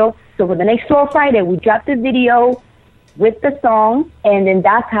video. So for the next Flow Friday, we dropped the video with the song, and then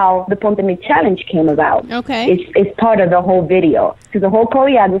that's how the Ponte Me Challenge came about. Okay. It's part of the whole video. So the whole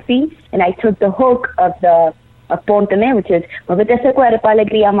choreography, and I took the hook of Ponte Me, which is Movete ese cuerpo,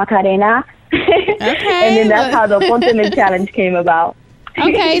 alegría, Macarena. Okay. And then that's how the Ponte Me Challenge came about.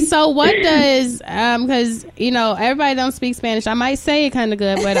 Okay, so what does because everybody don't speak Spanish. I might say it kind of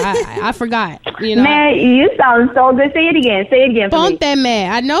good, but I forgot. Man, you sound so good. Say it again. Ponte me.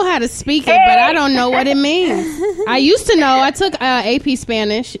 I know how to speak it, but I don't know what it means. I used to know. I took AP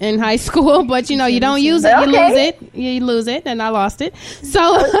Spanish in high school, but you don't use it, you lose it. You lose it, and I lost it.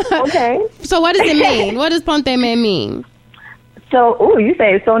 So okay. So what does it mean? What does Ponte me mean? So, you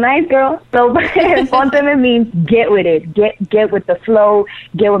say it so nice, girl. So, Ponte Me means get with it, get with the flow,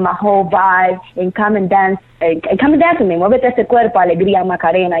 get with my whole vibe, and come and dance. And come and dance with me. Muévete ese cuerpo, alegría,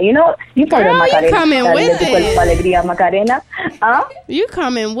 Macarena. You part of Macarena. You coming with it. Cuerpo, alegría, Macarena. You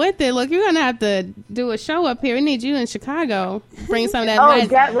coming with it. Look, you're gonna have to do a show up here. We need you in Chicago. Bring some of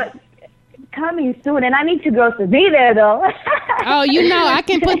that. Coming soon, and I need you girls to be there, though. Oh, I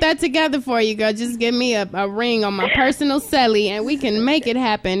can put that together for you, girl. Just give me a ring on my personal celly, and we can make it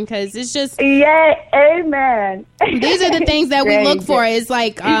happen, because it's just... Yeah, amen. These are the things that we look for. It's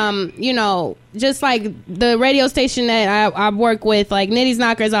like, just like the radio station that I work with, like Nitty's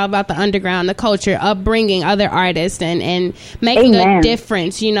Knocker is all about the underground, the culture, upbringing other artists, and making a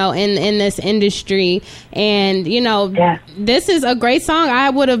difference, in this industry. And, this is a great song. I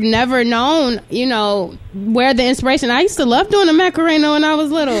would have never known, where the inspiration. I used to love doing the Macarena when I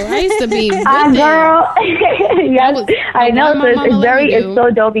was little. I used to be with girl. Yes, I know. So it's so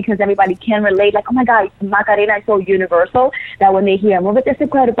dope because everybody can relate. Like, oh my God, Macarena is so universal that when they hear "Movete ese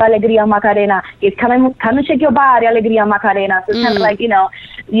cuerpo, alegría, Macarena," it's come and shake your body, alegría, Macarena. So it's kind of like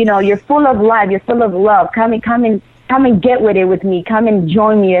you're full of life, you're full of love. Come and get with it with me. Come and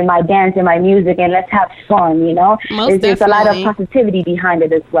join me in my dance and my music, and let's have fun. There's a lot of positivity behind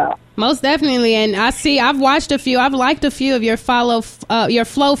it as well. Most definitely, and I've watched a few. I've liked a few of your Flow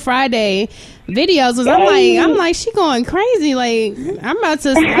Friday videos. I'm like, she going crazy. Like, I'm about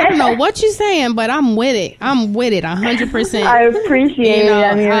to. I don't know what you're saying, but I'm with it. 100%. I appreciate it.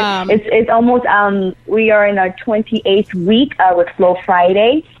 I mean, it's almost. We are in our 28th week with Flow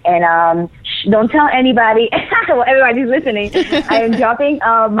Friday, and don't tell anybody. Well, everybody's listening. I am dropping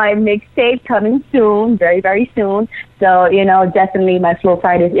my mixtape coming soon, very, very soon. So, definitely my Flow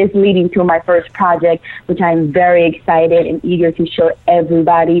Fridays is leading to my first project, which I'm very excited and eager to show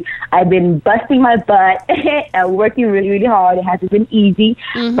everybody. I've been busting my butt and working really, really hard. It hasn't been easy,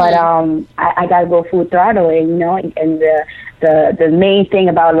 but I got to go full throttle, and the main thing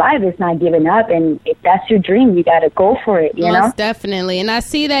about life is not giving up, and if that's your dream, you got to go for it, Most definitely. And I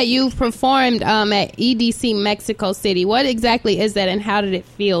see that you've performed at EDC Mexico City. What exactly is that, and how did it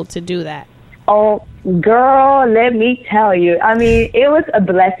feel to do that? Oh, girl, let me tell you. I mean, it was a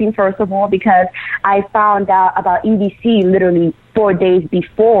blessing, first of all, because I found out about EDC literally 4 days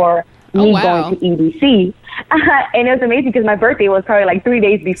before me going to EDC. And it was amazing because my birthday was probably like 3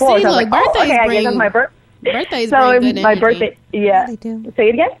 days before. See, so I was like, I guess that's my birthday. Birthdays bring good energy. My birthday, yeah. They do. Say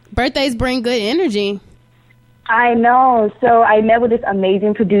it again? Birthdays bring good energy. I know. So I met with this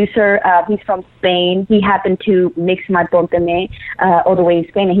amazing producer. He's from Spain. He happened to mix my Ponte Me all the way in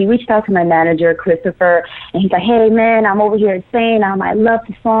Spain. And he reached out to my manager, Christopher, and he's like, hey, man, I'm over here in Spain. I love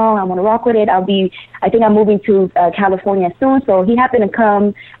the song. I want to rock with it. I think I'm moving to California soon. So he happened to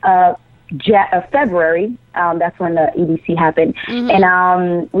come February. That's when the EDC happened.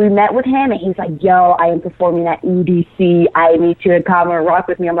 And we met with him, and he's like, yo, I am performing at EDC. I need you to come and rock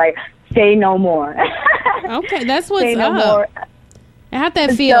with me. I'm like, say no more. Okay, that's what's say no up. More. How'd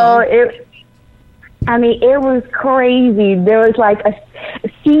that feel? So it was crazy. There was like a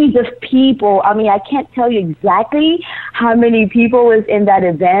seas of people. I mean, I can't tell you exactly how many people was in that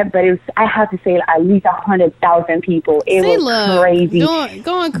event, but I have to say at least 100,000 people. It was crazy.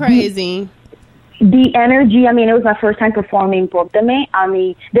 Going crazy. The energy, I mean, it was my first time performing Pónteme. I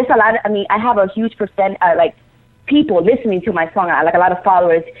mean, there's a lot, I have a huge people listening to my song. Like a lot of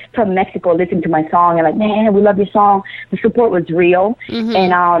followers from Mexico listening to my song and like, man, we love your song. The support was real.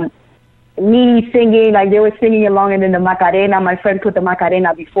 And me singing, like they were singing along, and then the Macarena, my friend put the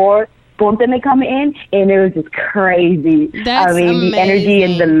Macarena before Pónteme come in, and it was just crazy. That's amazing. The energy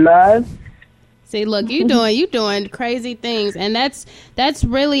and the love. See, look, you doing crazy things, and that's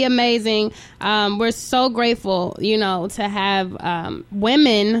really amazing. We're so grateful, to have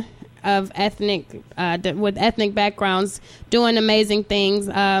women of with ethnic backgrounds doing amazing things.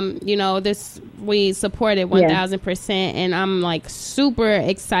 We support it 1,000%, and I'm like super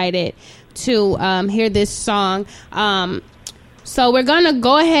excited to hear this song. So we're gonna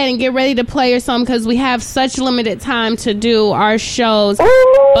go ahead and get ready to play your song because we have such limited time to do our shows.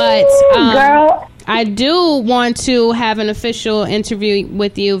 But girl, I do want to have an official interview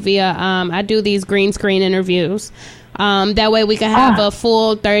with you via I do these green screen interviews. That way we can have a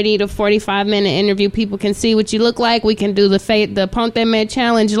full 30 to 45 minute interview. People can see what you look like. We can do the Pónteme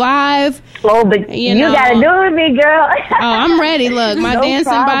challenge live. Oh, but you gotta do it with me, girl. I'm ready. Look, my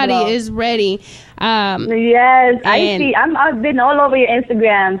dancing body is ready. Yes, I see. I've been all over your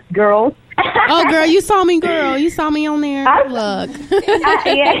Instagrams, girls. Oh, girl, you saw me, girl. You saw me on there. Look.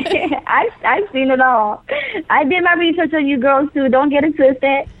 I've seen it all. I did my research on you girls, too. Don't get it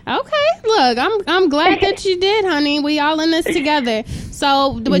twisted. Okay. Look, I'm glad that you did, honey. We all in this together.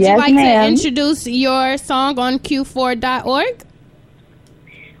 So, would you like to introduce your song on Q4.org?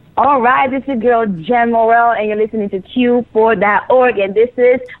 All right. This is girl Jen Morel, and you're listening to Q4.org, and this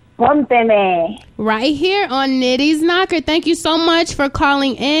is Pónteme. Right here on Nitty's Knocker. Thank you so much for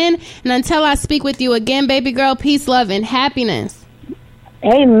calling in. And until I speak with you again, baby girl, peace, love, and happiness.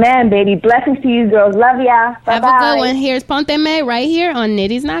 Amen, baby. Blessings to you, girls. Love ya. Bye-bye. Have a good one. Here's Pónteme right here on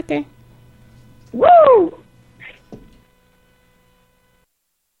Nitty's Knocker. Woo!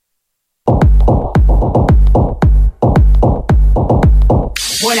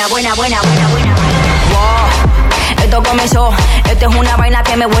 Buena. Esto comenzó, esto es una vaina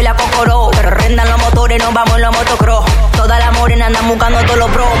que me huele a cocoró. Pero rendan los motores, nos vamos en los motocross. Todas las morenas andan buscando todos los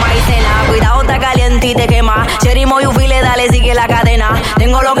pros. Maicena, cuidado, está caliente y te quema. Cherry Moyufile, dale, sigue la cadena.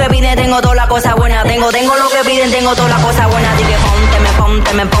 Tengo lo que piden, tengo toda la cosa buena. Tengo lo que piden, tengo toda la cosa buena. Así que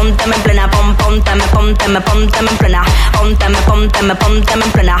pónteme en plena. Pónteme en plena. Pónteme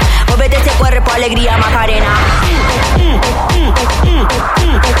en plena. Muévete ese cuerpo, alegría, Macarena.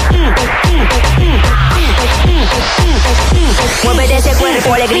 Muévete ese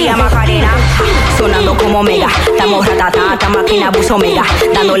cuerpo, alegría, Macarena. Sonando como mega, estamos ratata, esta máquina buzo mega.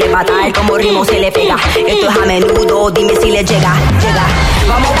 Dándole patada, el como ritmo se le pega. Esto es a menudo, dime si le llega.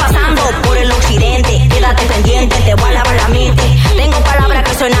 Vamos pasando por el occidente, quédate pendiente, te voy a lavar la mente. Tengo palabras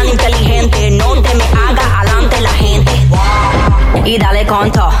que suenan inteligentes, no te me haga adelante la gente. Y dale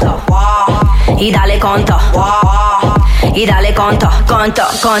conto, y dale conto, y dale conto.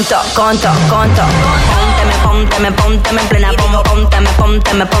 Pónteme en plena, pónteme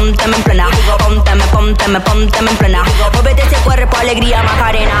en plena, pónteme en plena. Muévete ese cuerpo, alegría,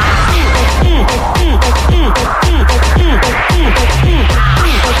 Macarena.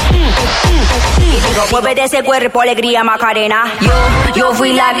 Y digo, muévete ese cuerpo, alegría, Macarena. Yo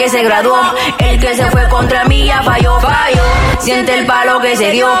fui la que se graduó, el que se fue contra mí ya falló. Siente el palo que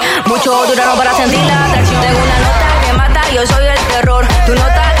se dio, mucho duraron para sentir la atracción. Tengo una nota que mata, yo soy el terror. Tu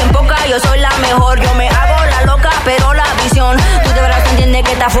nota que empoca, yo soy la mejor. Yo me hago la loca, pero la visión. Tú de verdad entiendes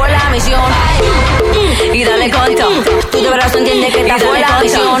que esta fue la misión. Y dale conto, tú de verdad entiendes que esta fue la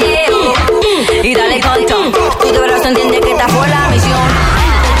misión. Y dale conto, tú de verdad entiendes que esta fue la misión.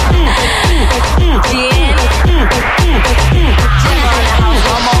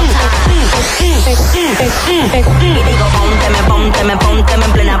 Y digo, pónteme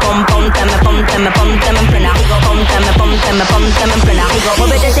en plena, pónteme en plena. Digo, pónteme en plena. Digo,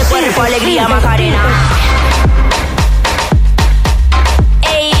 muévete ese cuerpo, alegría, Macarena.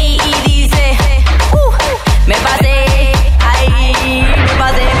 Ey, y dice, me pasé, ay, me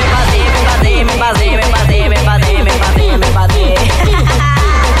pasé.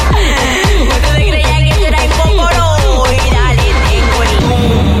 Ustedes creían que era impoporo, y dale,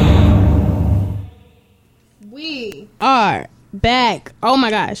 We are back. Oh my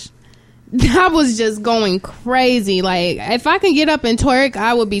gosh. I was just going crazy. Like, if I can get up and twerk,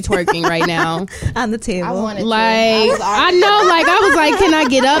 I would be twerking right now on the table. I wanted like, to. I know. Like, I was like, can I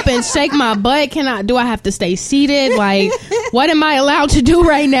get up and shake my butt? Do I have to stay seated? Like, what am I allowed to do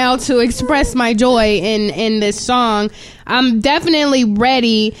right now to express my joy in this song? I'm definitely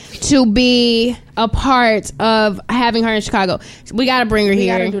ready to be a part of having her in Chicago. We got to bring her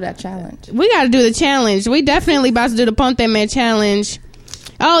here. We got to do that challenge. We got to do the challenge. We definitely about to do the Ponte Man challenge.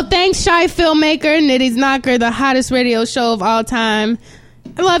 Oh, thanks, Shy Filmmaker, Nitty's Knocker, the hottest radio show of all time.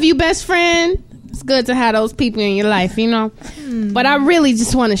 I love you, best friend. It's good to have those people in your life, you know. But I really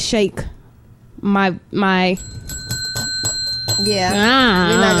just want to shake my. Yeah.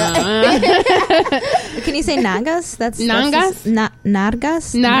 Can you say nagas? That's Nangas?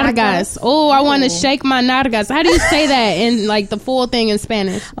 Nargas? Nargas. Oh, I want to shake my nargas. How do you say that in like the full thing in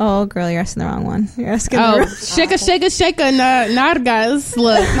Spanish? Oh, girl, you're asking the wrong one. You're asking the Oh, wrong. shake a nargas.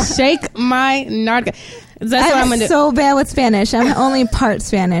 Look, shake my nargas. That's what I'm gonna do. So bad with Spanish. I'm only part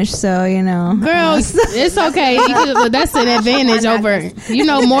Spanish, so you know. Girl, it's okay. That's an advantage over. You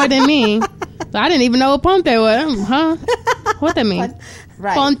know more than me. I didn't even know what ponte was, huh? What that mean?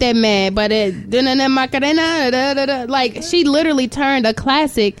 Right. Ponte me, but it Macarena. Like, she literally turned a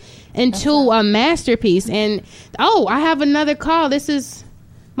classic into a masterpiece. And I have another call. Must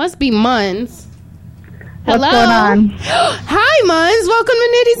be Muns. Hello. What's going on? Hi, Muns. Welcome to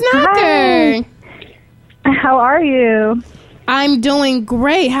Nitty's Knocker. Hi. How are you? I'm doing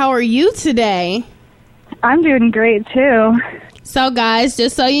great. How are you today? I'm doing great too. So, guys,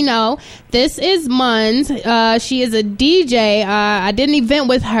 just so you know, this is Muns. She is a DJ. I did an event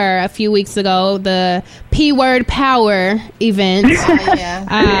with her a few weeks ago, the P-Word Power event.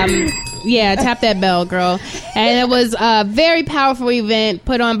 Yeah, tap that bell, girl. And it was a very powerful event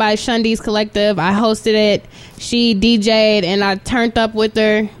put on by Shundi's Collective. I hosted it. She DJ'd, and I turned up with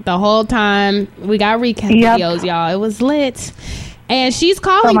her the whole time. We got recap videos, y'all. It was lit. And she's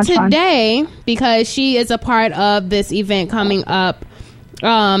calling today because she is a part of this event coming up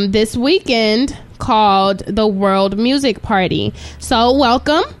this weekend called the World Music Party. So,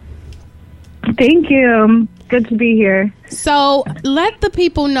 welcome. Thank you. Good to be here. So, let the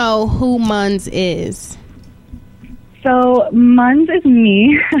people know who Muns is. So, Muns is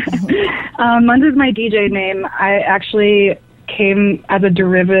me. Muns is my DJ name. I actually came as a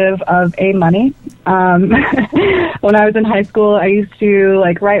derivative of A-Money. When I was in high school, I used to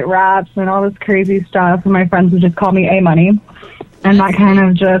write raps and all this crazy stuff, and my friends would just call me A-Money. And that kind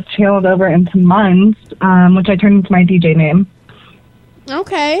of just channeled over into Muns, which I turned into my DJ name.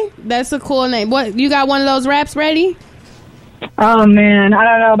 Okay, that's a cool name. What, you got one of those raps ready? Oh man, I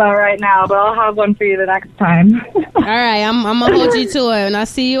don't know about right now, but I'll have one for you the next time. All right, I'm gonna hold you to it, and I'll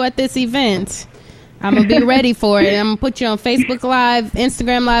see you at this event. I'm gonna be ready for it. I'm gonna put you on Facebook Live,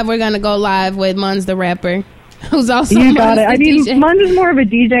 Instagram Live. We're gonna go live with Muns the rapper, who's also you got it. I mean, DJ. Muns is more of a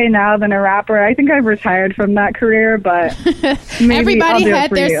DJ now than a rapper. I think I've retired from that career, but maybe everybody I'll do it had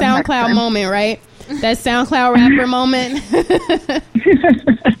for their you next SoundCloud time. moment, right? That SoundCloud rapper moment.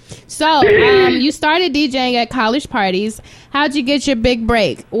 So, you started DJing at college parties. How'd you get your big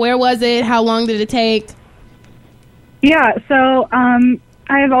break? Where was it? How long did it take? Yeah, so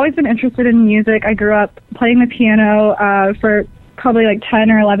I've always been interested in music. I grew up playing the piano for probably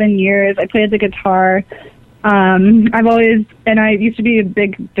 10 or 11 years. I played the guitar. I used to be a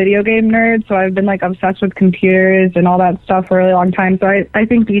big video game nerd, so I've been obsessed with computers and all that stuff for a really long time. So I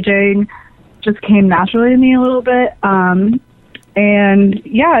think DJing just came naturally to me a little bit. And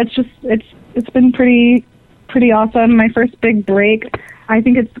yeah, it's been pretty awesome. My first big break, I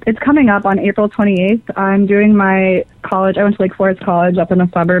think it's coming up on April 28th. I'm doing my college. I went to Lake Forest College up in the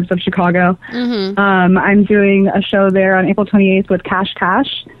suburbs of Chicago. Mm-hmm. I'm doing a show there on April 28th with Cash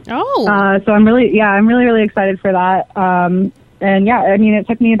Cash. Oh. So I'm really excited for that. And yeah, I mean, it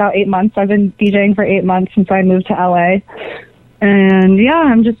took me about 8 months. I've been DJing for 8 months since I moved to LA. And yeah,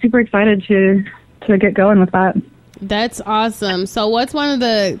 I'm just super excited to get going with that. That's awesome. So what's one of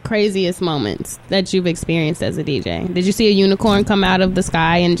the craziest moments that you've experienced as a DJ? Did you see a unicorn come out of the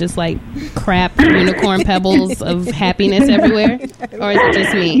sky and just crap unicorn pebbles of happiness everywhere? Or is it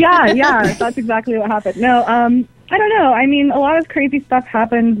just me? Yeah, that's exactly what happened. No, I don't know. I mean, a lot of crazy stuff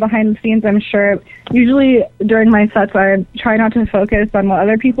happens behind the scenes, I'm sure. Usually during my sets, I try not to focus on what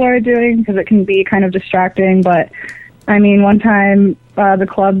other people are doing because it can be kind of distracting. But, I mean, one time the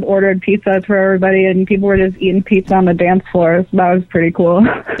club ordered pizza for everybody and people were just eating pizza on the dance floor. So that was pretty cool.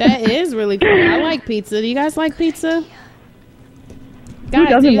 That is really cool. I like pizza. Do you guys like pizza? Who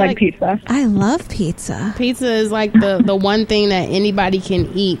doesn't like pizza? I love pizza. Pizza is like the one thing that anybody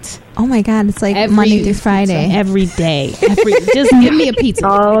can eat. Oh my God, it's like Monday through Friday. Every day. Just give me a pizza.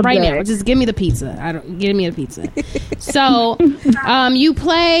 Right day. now. Just give me the pizza. Give me a pizza. So, you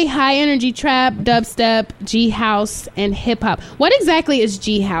play high energy trap, dubstep, G house, and hip hop. What exactly is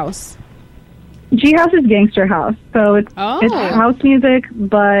G house? G house is gangster house, so it's house music,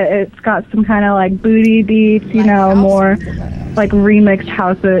 but it's got some kind of like booty beats, you know, more like remixed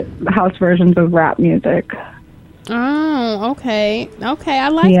house versions of rap music. Oh, okay, I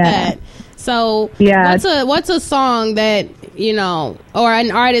like that. So, what's a song that, you know, or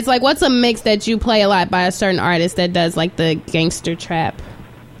an artist, like what's a mix that you play a lot by a certain artist that does like the gangster trap?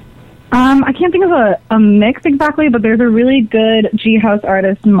 I can't think of a mix exactly, but there's a really good G house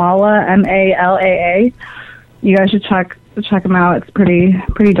artist, Mala, Malaa. You guys should check him out. It's pretty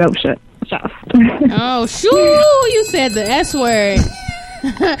dope shit stuff. Oh, shoo! You said the S word.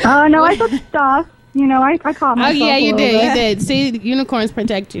 No, I said stuff. You know, I caught myself. Oh yeah, you did. Bit. You did. See, unicorns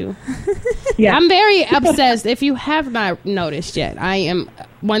protect you. Yeah, I'm very obsessed. If you have not noticed yet, I am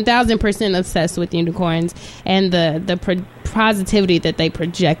 1,000% obsessed with unicorns and the positivity that they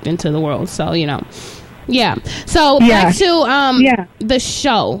project into the world. So, you know, yeah. So back to the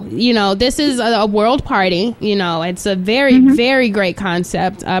show. You know, this is a world party. You know, it's a very very great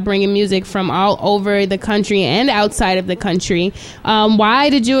concept. Bringing music from all over the country and outside of the country. Why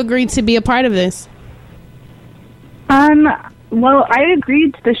did you agree to be a part of this? Well, I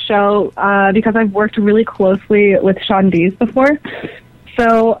agreed to the show because I've worked really closely with Sean Dees before.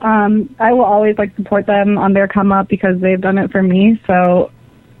 So I will always like support them on their come up because they've done it for me. So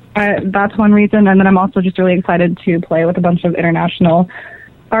that's one reason. And then I'm also just really excited to play with a bunch of international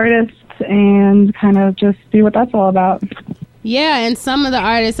artists and kind of just see what that's all about. Yeah, and some of the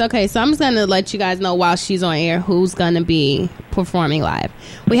artists, okay, so I'm just going to let you guys know while she's on air who's going to be performing live.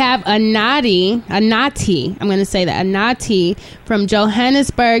 We have Anati, I'm going to say that, Anati from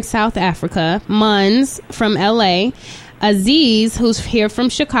Johannesburg, South Africa, Muns from LA, Aziz, who's here from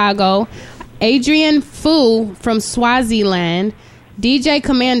Chicago, Adrian Fu from Swaziland, DJ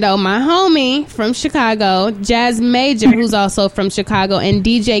Commando, my homie from Chicago, Jazz Major, who's also from Chicago, and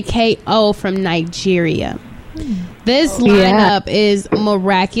DJ KO from Nigeria. This lineup is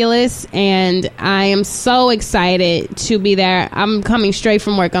miraculous, and I am so excited to be there. I'm coming straight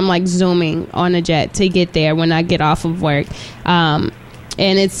from work. I'm like zooming on a jet to get there when I get off of work. And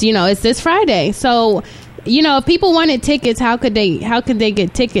it's, you know, it's this Friday. So, you know, if people wanted tickets, how could they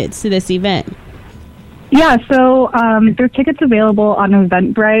get tickets to this event? Yeah, so there's tickets available on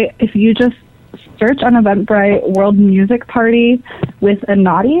Eventbrite. If you just search on Eventbrite World Music Party with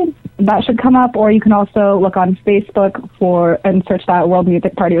Anati, that should come up, or you can also look on Facebook and search that World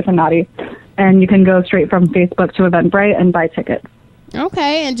Music Party with Anati, and you can go straight from Facebook to Eventbrite and buy tickets.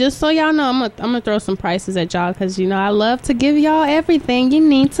 Okay, and just so y'all know, I'm gonna throw some prices at y'all because, you know, I love to give y'all everything you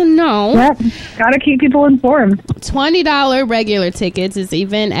need to know. Yep, gotta keep people informed. $20 regular tickets is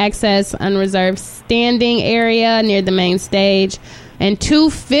event access, unreserved standing area near the main stage. And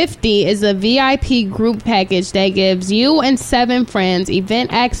 $250 is a VIP group package that gives you and 7 friends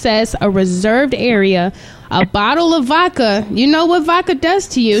event access, a reserved area, a bottle of vodka. You know what vodka does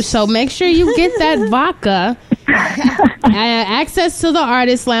to you, so make sure you get that vodka. Access to the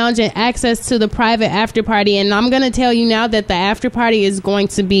artist lounge and access to the private after party. And I'm going to tell you now that the after party is going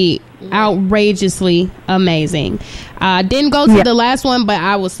to be outrageously amazing. Didn't go to the last one, but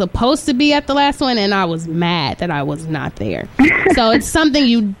I was supposed to be at the last one, and I was mad that I was not there. So it's something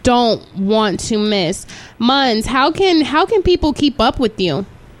you don't want to miss. Muns, how can people keep up with you?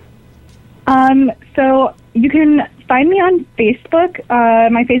 So you can find me on Facebook.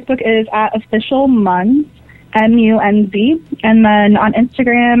 My Facebook is at official Muns, MUNZ, and then on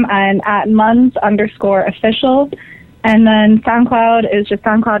Instagram I'm at Muns_official. And then SoundCloud is just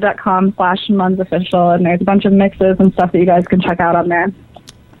soundcloud.com/MunsOfficial, and there's a bunch of mixes and stuff that you guys can check out on there.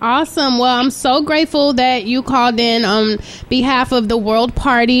 Awesome. Well, I'm so grateful that you called in on behalf of the World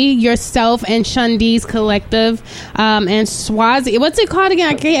Party, yourself, and Shundees Collective, and Swazi. What's it called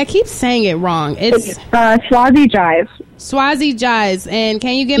again? I keep saying it wrong. It's Swazi Jive. Swazi Jive. And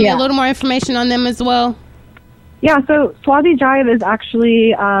can you give me a little more information on them as well? Yeah, so Swazi Jive is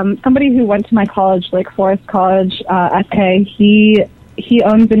actually somebody who went to my college, Lake Forest College, SK. He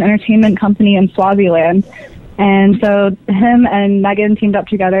owns an entertainment company in Swaziland. And so him and Megan teamed up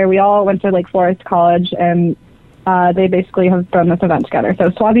together. We all went to Lake Forest College, and they basically have thrown this event together.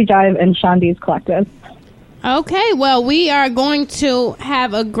 So Swazi Jive and Shundees Collective. Okay, well, we are going to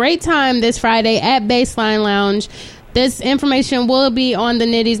have a great time this Friday at Baseline Lounge. This information will be on the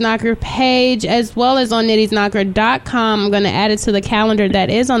Nitty's Knocker page as well as on nittysknocker.com. I'm going to add it to the calendar that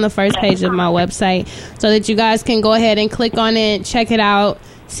is on the first page of my website so that you guys can go ahead and click on it, check it out,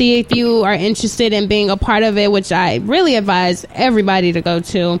 see if you are interested in being a part of it, which I really advise everybody to go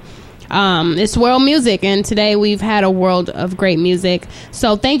to. It's world music, and today we've had a world of great music.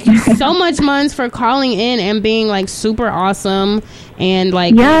 So thank you so much, Muns, for calling in and being like super awesome and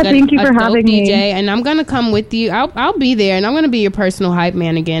like thank you for having DJ. me. And I'm gonna come with you. I'll be there, and I'm gonna be your personal hype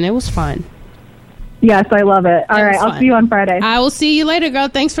man again. It was fun. Yes, I love it. All right, I'll see you on Friday. I will see you later, girl.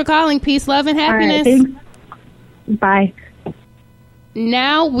 Thanks for calling. Peace, love, and happiness. All right, thanks. Bye.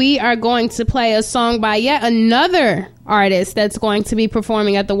 Now we are going to play a song by yet another artist that's going to be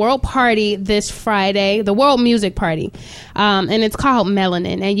performing at the World Party this Friday, the World Music Party. And it's called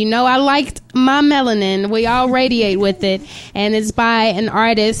Melanin. And you know I liked my melanin. We all radiate with it. And it's by an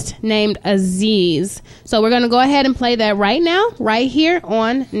artist named Aziz. So we're going to go ahead and play that right now, right here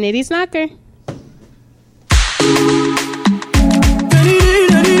on Nitty's Knocker.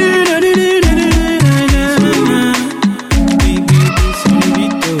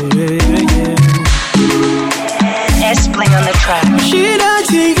 Playing on the track. She don't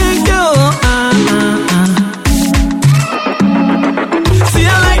take it go. See,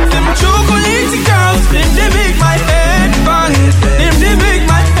 I like them chocolate girls. Them they make my head bang. Them they make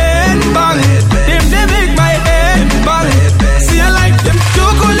my head bang. Them they make my head bang. See, I like them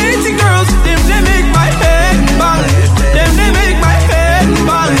chocolate girls. Them they make my head bang. Them they make my head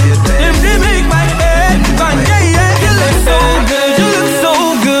bang. Them they make my head bang. Yeah, yeah. You look so good. You look so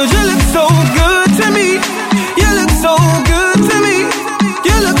good. You look so good to me. You look so good to me.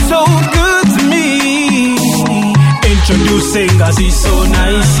 You look so good to me. Introducing Aziz, so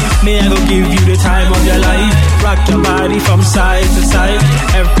nice. May I go give you the time of your life. Rock your body from side to side.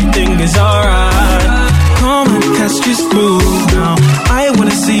 Everything is alright. Come and catch this groove now. I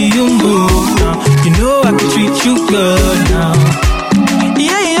wanna see you move now. You know I can treat you good now.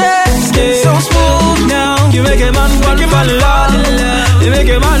 Yeah, yeah. Skin so smooth now. You make a man want to fall in love. You make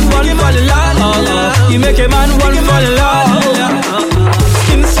a man want to fall in love. You make a man want to fall in love.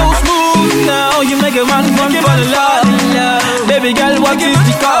 Skin so smooth now. You make a man want to fall in love. Baby girl, what is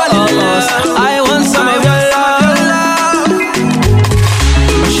the cause? I want some of your love.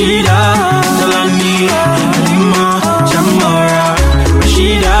 Rashida, Zalani, Halima, Jamora.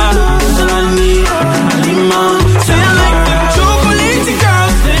 Rashida, Zalani, Halima. Say I like them chocolate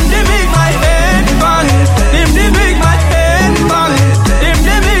girls. Them they make my head bang. Them they make my head bang. Them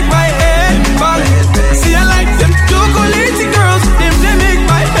they make my head bang. See I like them chocolate girls. Them they make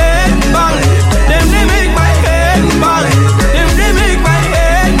my head bang. Them they make my head bang. Them they make my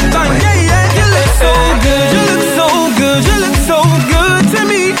head bang. Yeah, yeah. You look so good. You look so good. You look so good to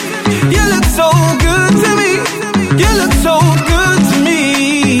me. You look so good to me. You look so good to me.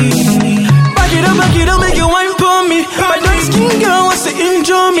 Back it up, make you wine for me. My dark skin girl wants to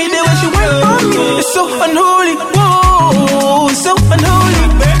enjoy me. The way she wine for me, it's so unholy. Whoa, it's so unholy.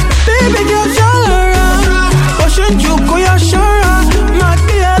 Baby girl, y'all around. Ocean you go, ya shara. My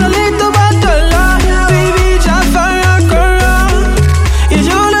girl, a little battle. Baby, Jafara, Kara. It's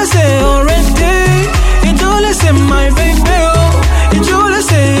you that say already. It's you that say my baby. It's you that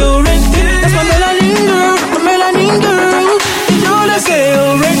say already. That's my melanin girl, my melanin girl. It's you that say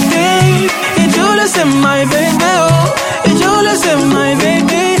already. It's you that say my baby. It's you that say my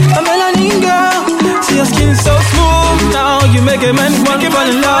baby. My melanin girl. See your skin so smooth now. You make a man want to fall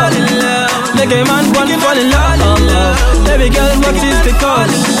in love. Make a man want to fall in love. Baby girl, what is the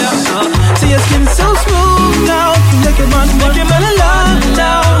cause? See your skin so smooth now. You make a man want to fall in love.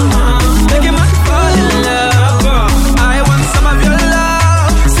 Make a man fall in love. I want some of your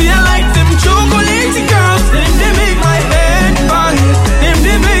love. See I like them chocolate girls. Them they make my head bang. Them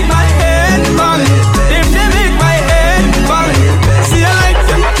they make my head bang. Them they make my head bang. See I like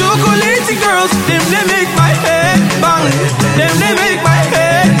them chocolate girls. Them they make my head bang. Them they make my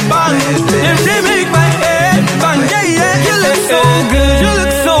head bang. Them they make my head bang. Yeah, yeah. You look so good. You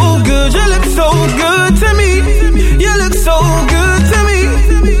look so good. You look so good to me. You look so good to me.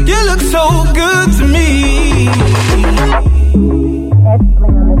 You look so good to me. Let's play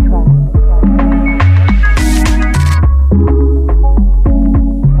on the track.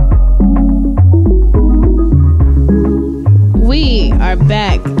 We are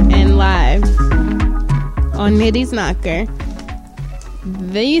back and live on Nitty's Knocker.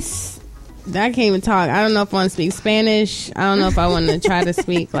 I can't even talk. I don't know if I want to speak Spanish. I don't know if I want to try to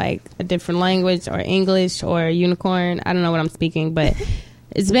speak like a different language or English or unicorn. I don't know what I'm speaking, but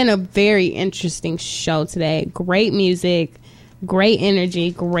it's been a very interesting show today. Great music, great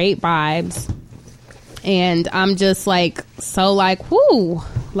energy, great vibes. And I'm just like, so like, whoo,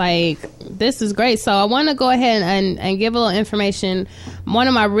 like, this is great. So I want to go ahead and give a little information. One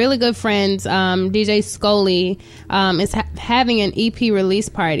of my really good friends, DJ Scully, is having an EP release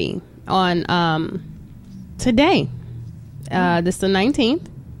party on today. This is the 19th.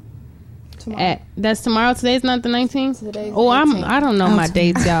 That's tomorrow. Today's not the 19th. I don't know my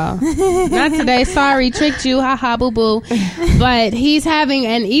dates, y'all. Not today. Sorry, tricked you. Haha, boo boo. But he's having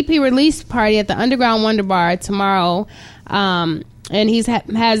an EP release party at the Underground Wonder Bar tomorrow. And he's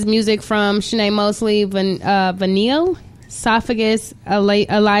has music from Shanae Mosley, Vanille, Esophagus,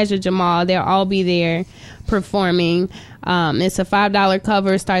 Elijah Jamal. They'll all be there performing. It's a $5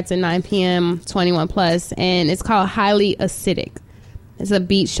 cover. Starts at 9 p.m. 21 plus, and it's called Highly Acidic. It's a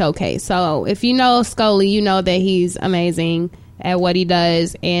beat showcase. So if you know Scully, you know that he's amazing at what he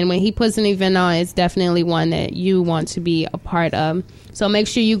does. And when he puts an event on, it's definitely one that you want to be a part of. So make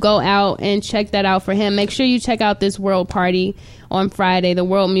sure you go out and check that out for him. Make sure you check out this World Party on Friday, the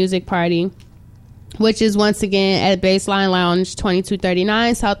World Music Party, which is once again at Baseline Lounge,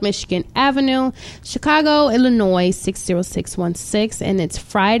 2239 South Michigan Avenue, Chicago, Illinois, 60616. And it's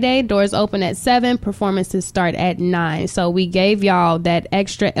Friday. Doors open at 7. Performances start at 9. So we gave y'all that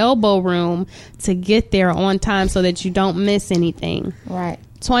extra elbow room to get there on time so that you don't miss anything. Right.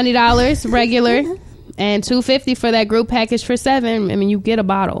 $20 regular and $250 for that group package for 7. I mean, you get a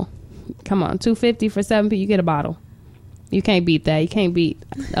bottle. Come on, $250 for 7 people, you get a bottle. You can't beat that. You can't beat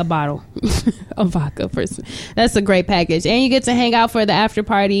a bottle of vodka. That's a great package. And you get to hang out for the after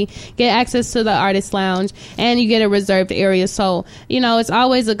party, get access to the artist lounge, and you get a reserved area. So, it's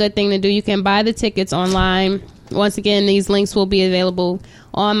always a good thing to do. You can buy the tickets online. Once again, these links will be available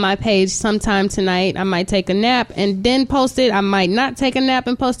on my page sometime tonight. I might take a nap and then post it. I might not take a nap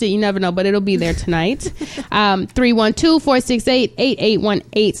and post it. You never know, but it'll be there tonight.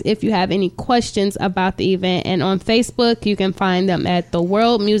 312-468-8818 if you have any questions about the event. And on Facebook, you can find them at the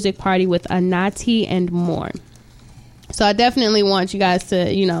World Music Party with Anati and more. So I definitely want you guys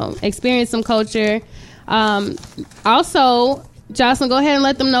to, experience some culture. Also, Jocelyn, go ahead and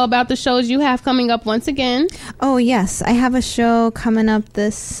let them know about the shows you have coming up once again. Oh, yes. I have a show coming up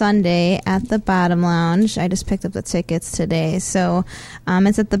this Sunday at the Bottom Lounge. I just picked up the tickets today. So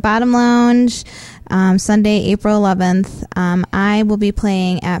it's at the Bottom Lounge, Sunday, April 11th. I will be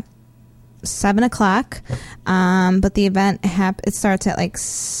playing at 7 o'clock, but the event it starts at like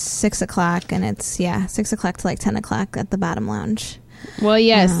 6 o'clock, and it's 6 o'clock to like 10 o'clock at the Bottom Lounge. Well,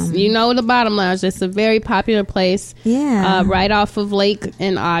 yes, the Bottom Lounge. It's a very popular place. Yeah. Right off of Lake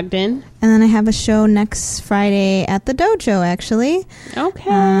in Ogden. And then I have a show next Friday at the Dojo, actually.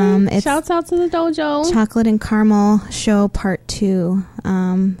 Okay. Shouts out to the Dojo. Chocolate and Caramel Show Part 2,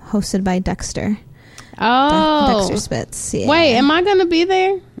 hosted by Dexter. Oh. Dexter Spitz. Yeah. Wait, am I going to be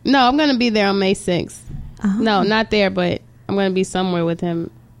there? No, I'm going to be there on May 6th. Oh. No, not there, but I'm going to be somewhere with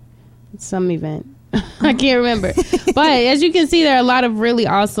him. Some event. I can't remember. But as you can see, there are a lot of really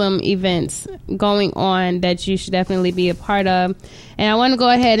awesome events going on that you should definitely be a part of. And I want to go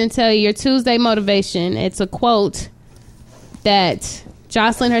ahead and tell you your Tuesday motivation. It's a quote that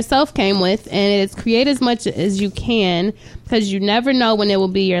Jocelyn herself came with, and it's create as much as you can because you never know when it will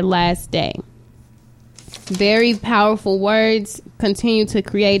be your last day. Very powerful words. Continue to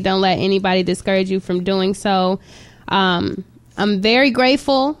create. Don't let anybody discourage you from doing so. I'm very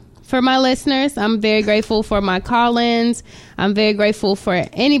grateful for my listeners. I'm very grateful for my call-ins. I'm very grateful for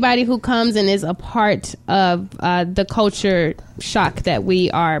anybody who comes and is a part of the culture shock that we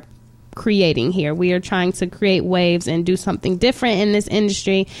are creating here. We are trying to create waves and do something different in this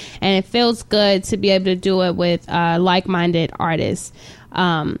industry, and it feels good to be able to do it with like-minded artists.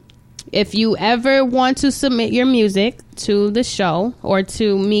 If you ever want to submit your music to the show or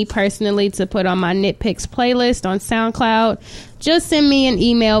to me personally to put on my Nitpicks playlist on SoundCloud, just send me an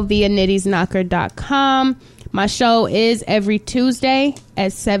email via nittiesknocker.com. My show is every Tuesday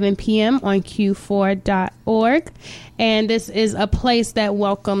at 7 p.m. on Q4.org. And this is a place that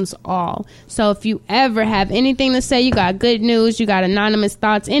welcomes all. So if you ever have anything to say, you got good news, you got anonymous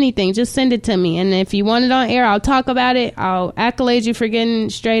thoughts, anything, just send it to me. And if you want it on air, I'll talk about it. I'll accolade you for getting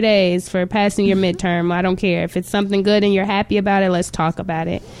straight A's, for passing your midterm. I don't care. If it's something good and you're happy about it, let's talk about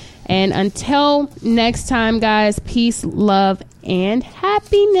it. And until next time, guys, peace, love, and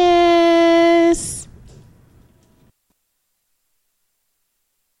happiness.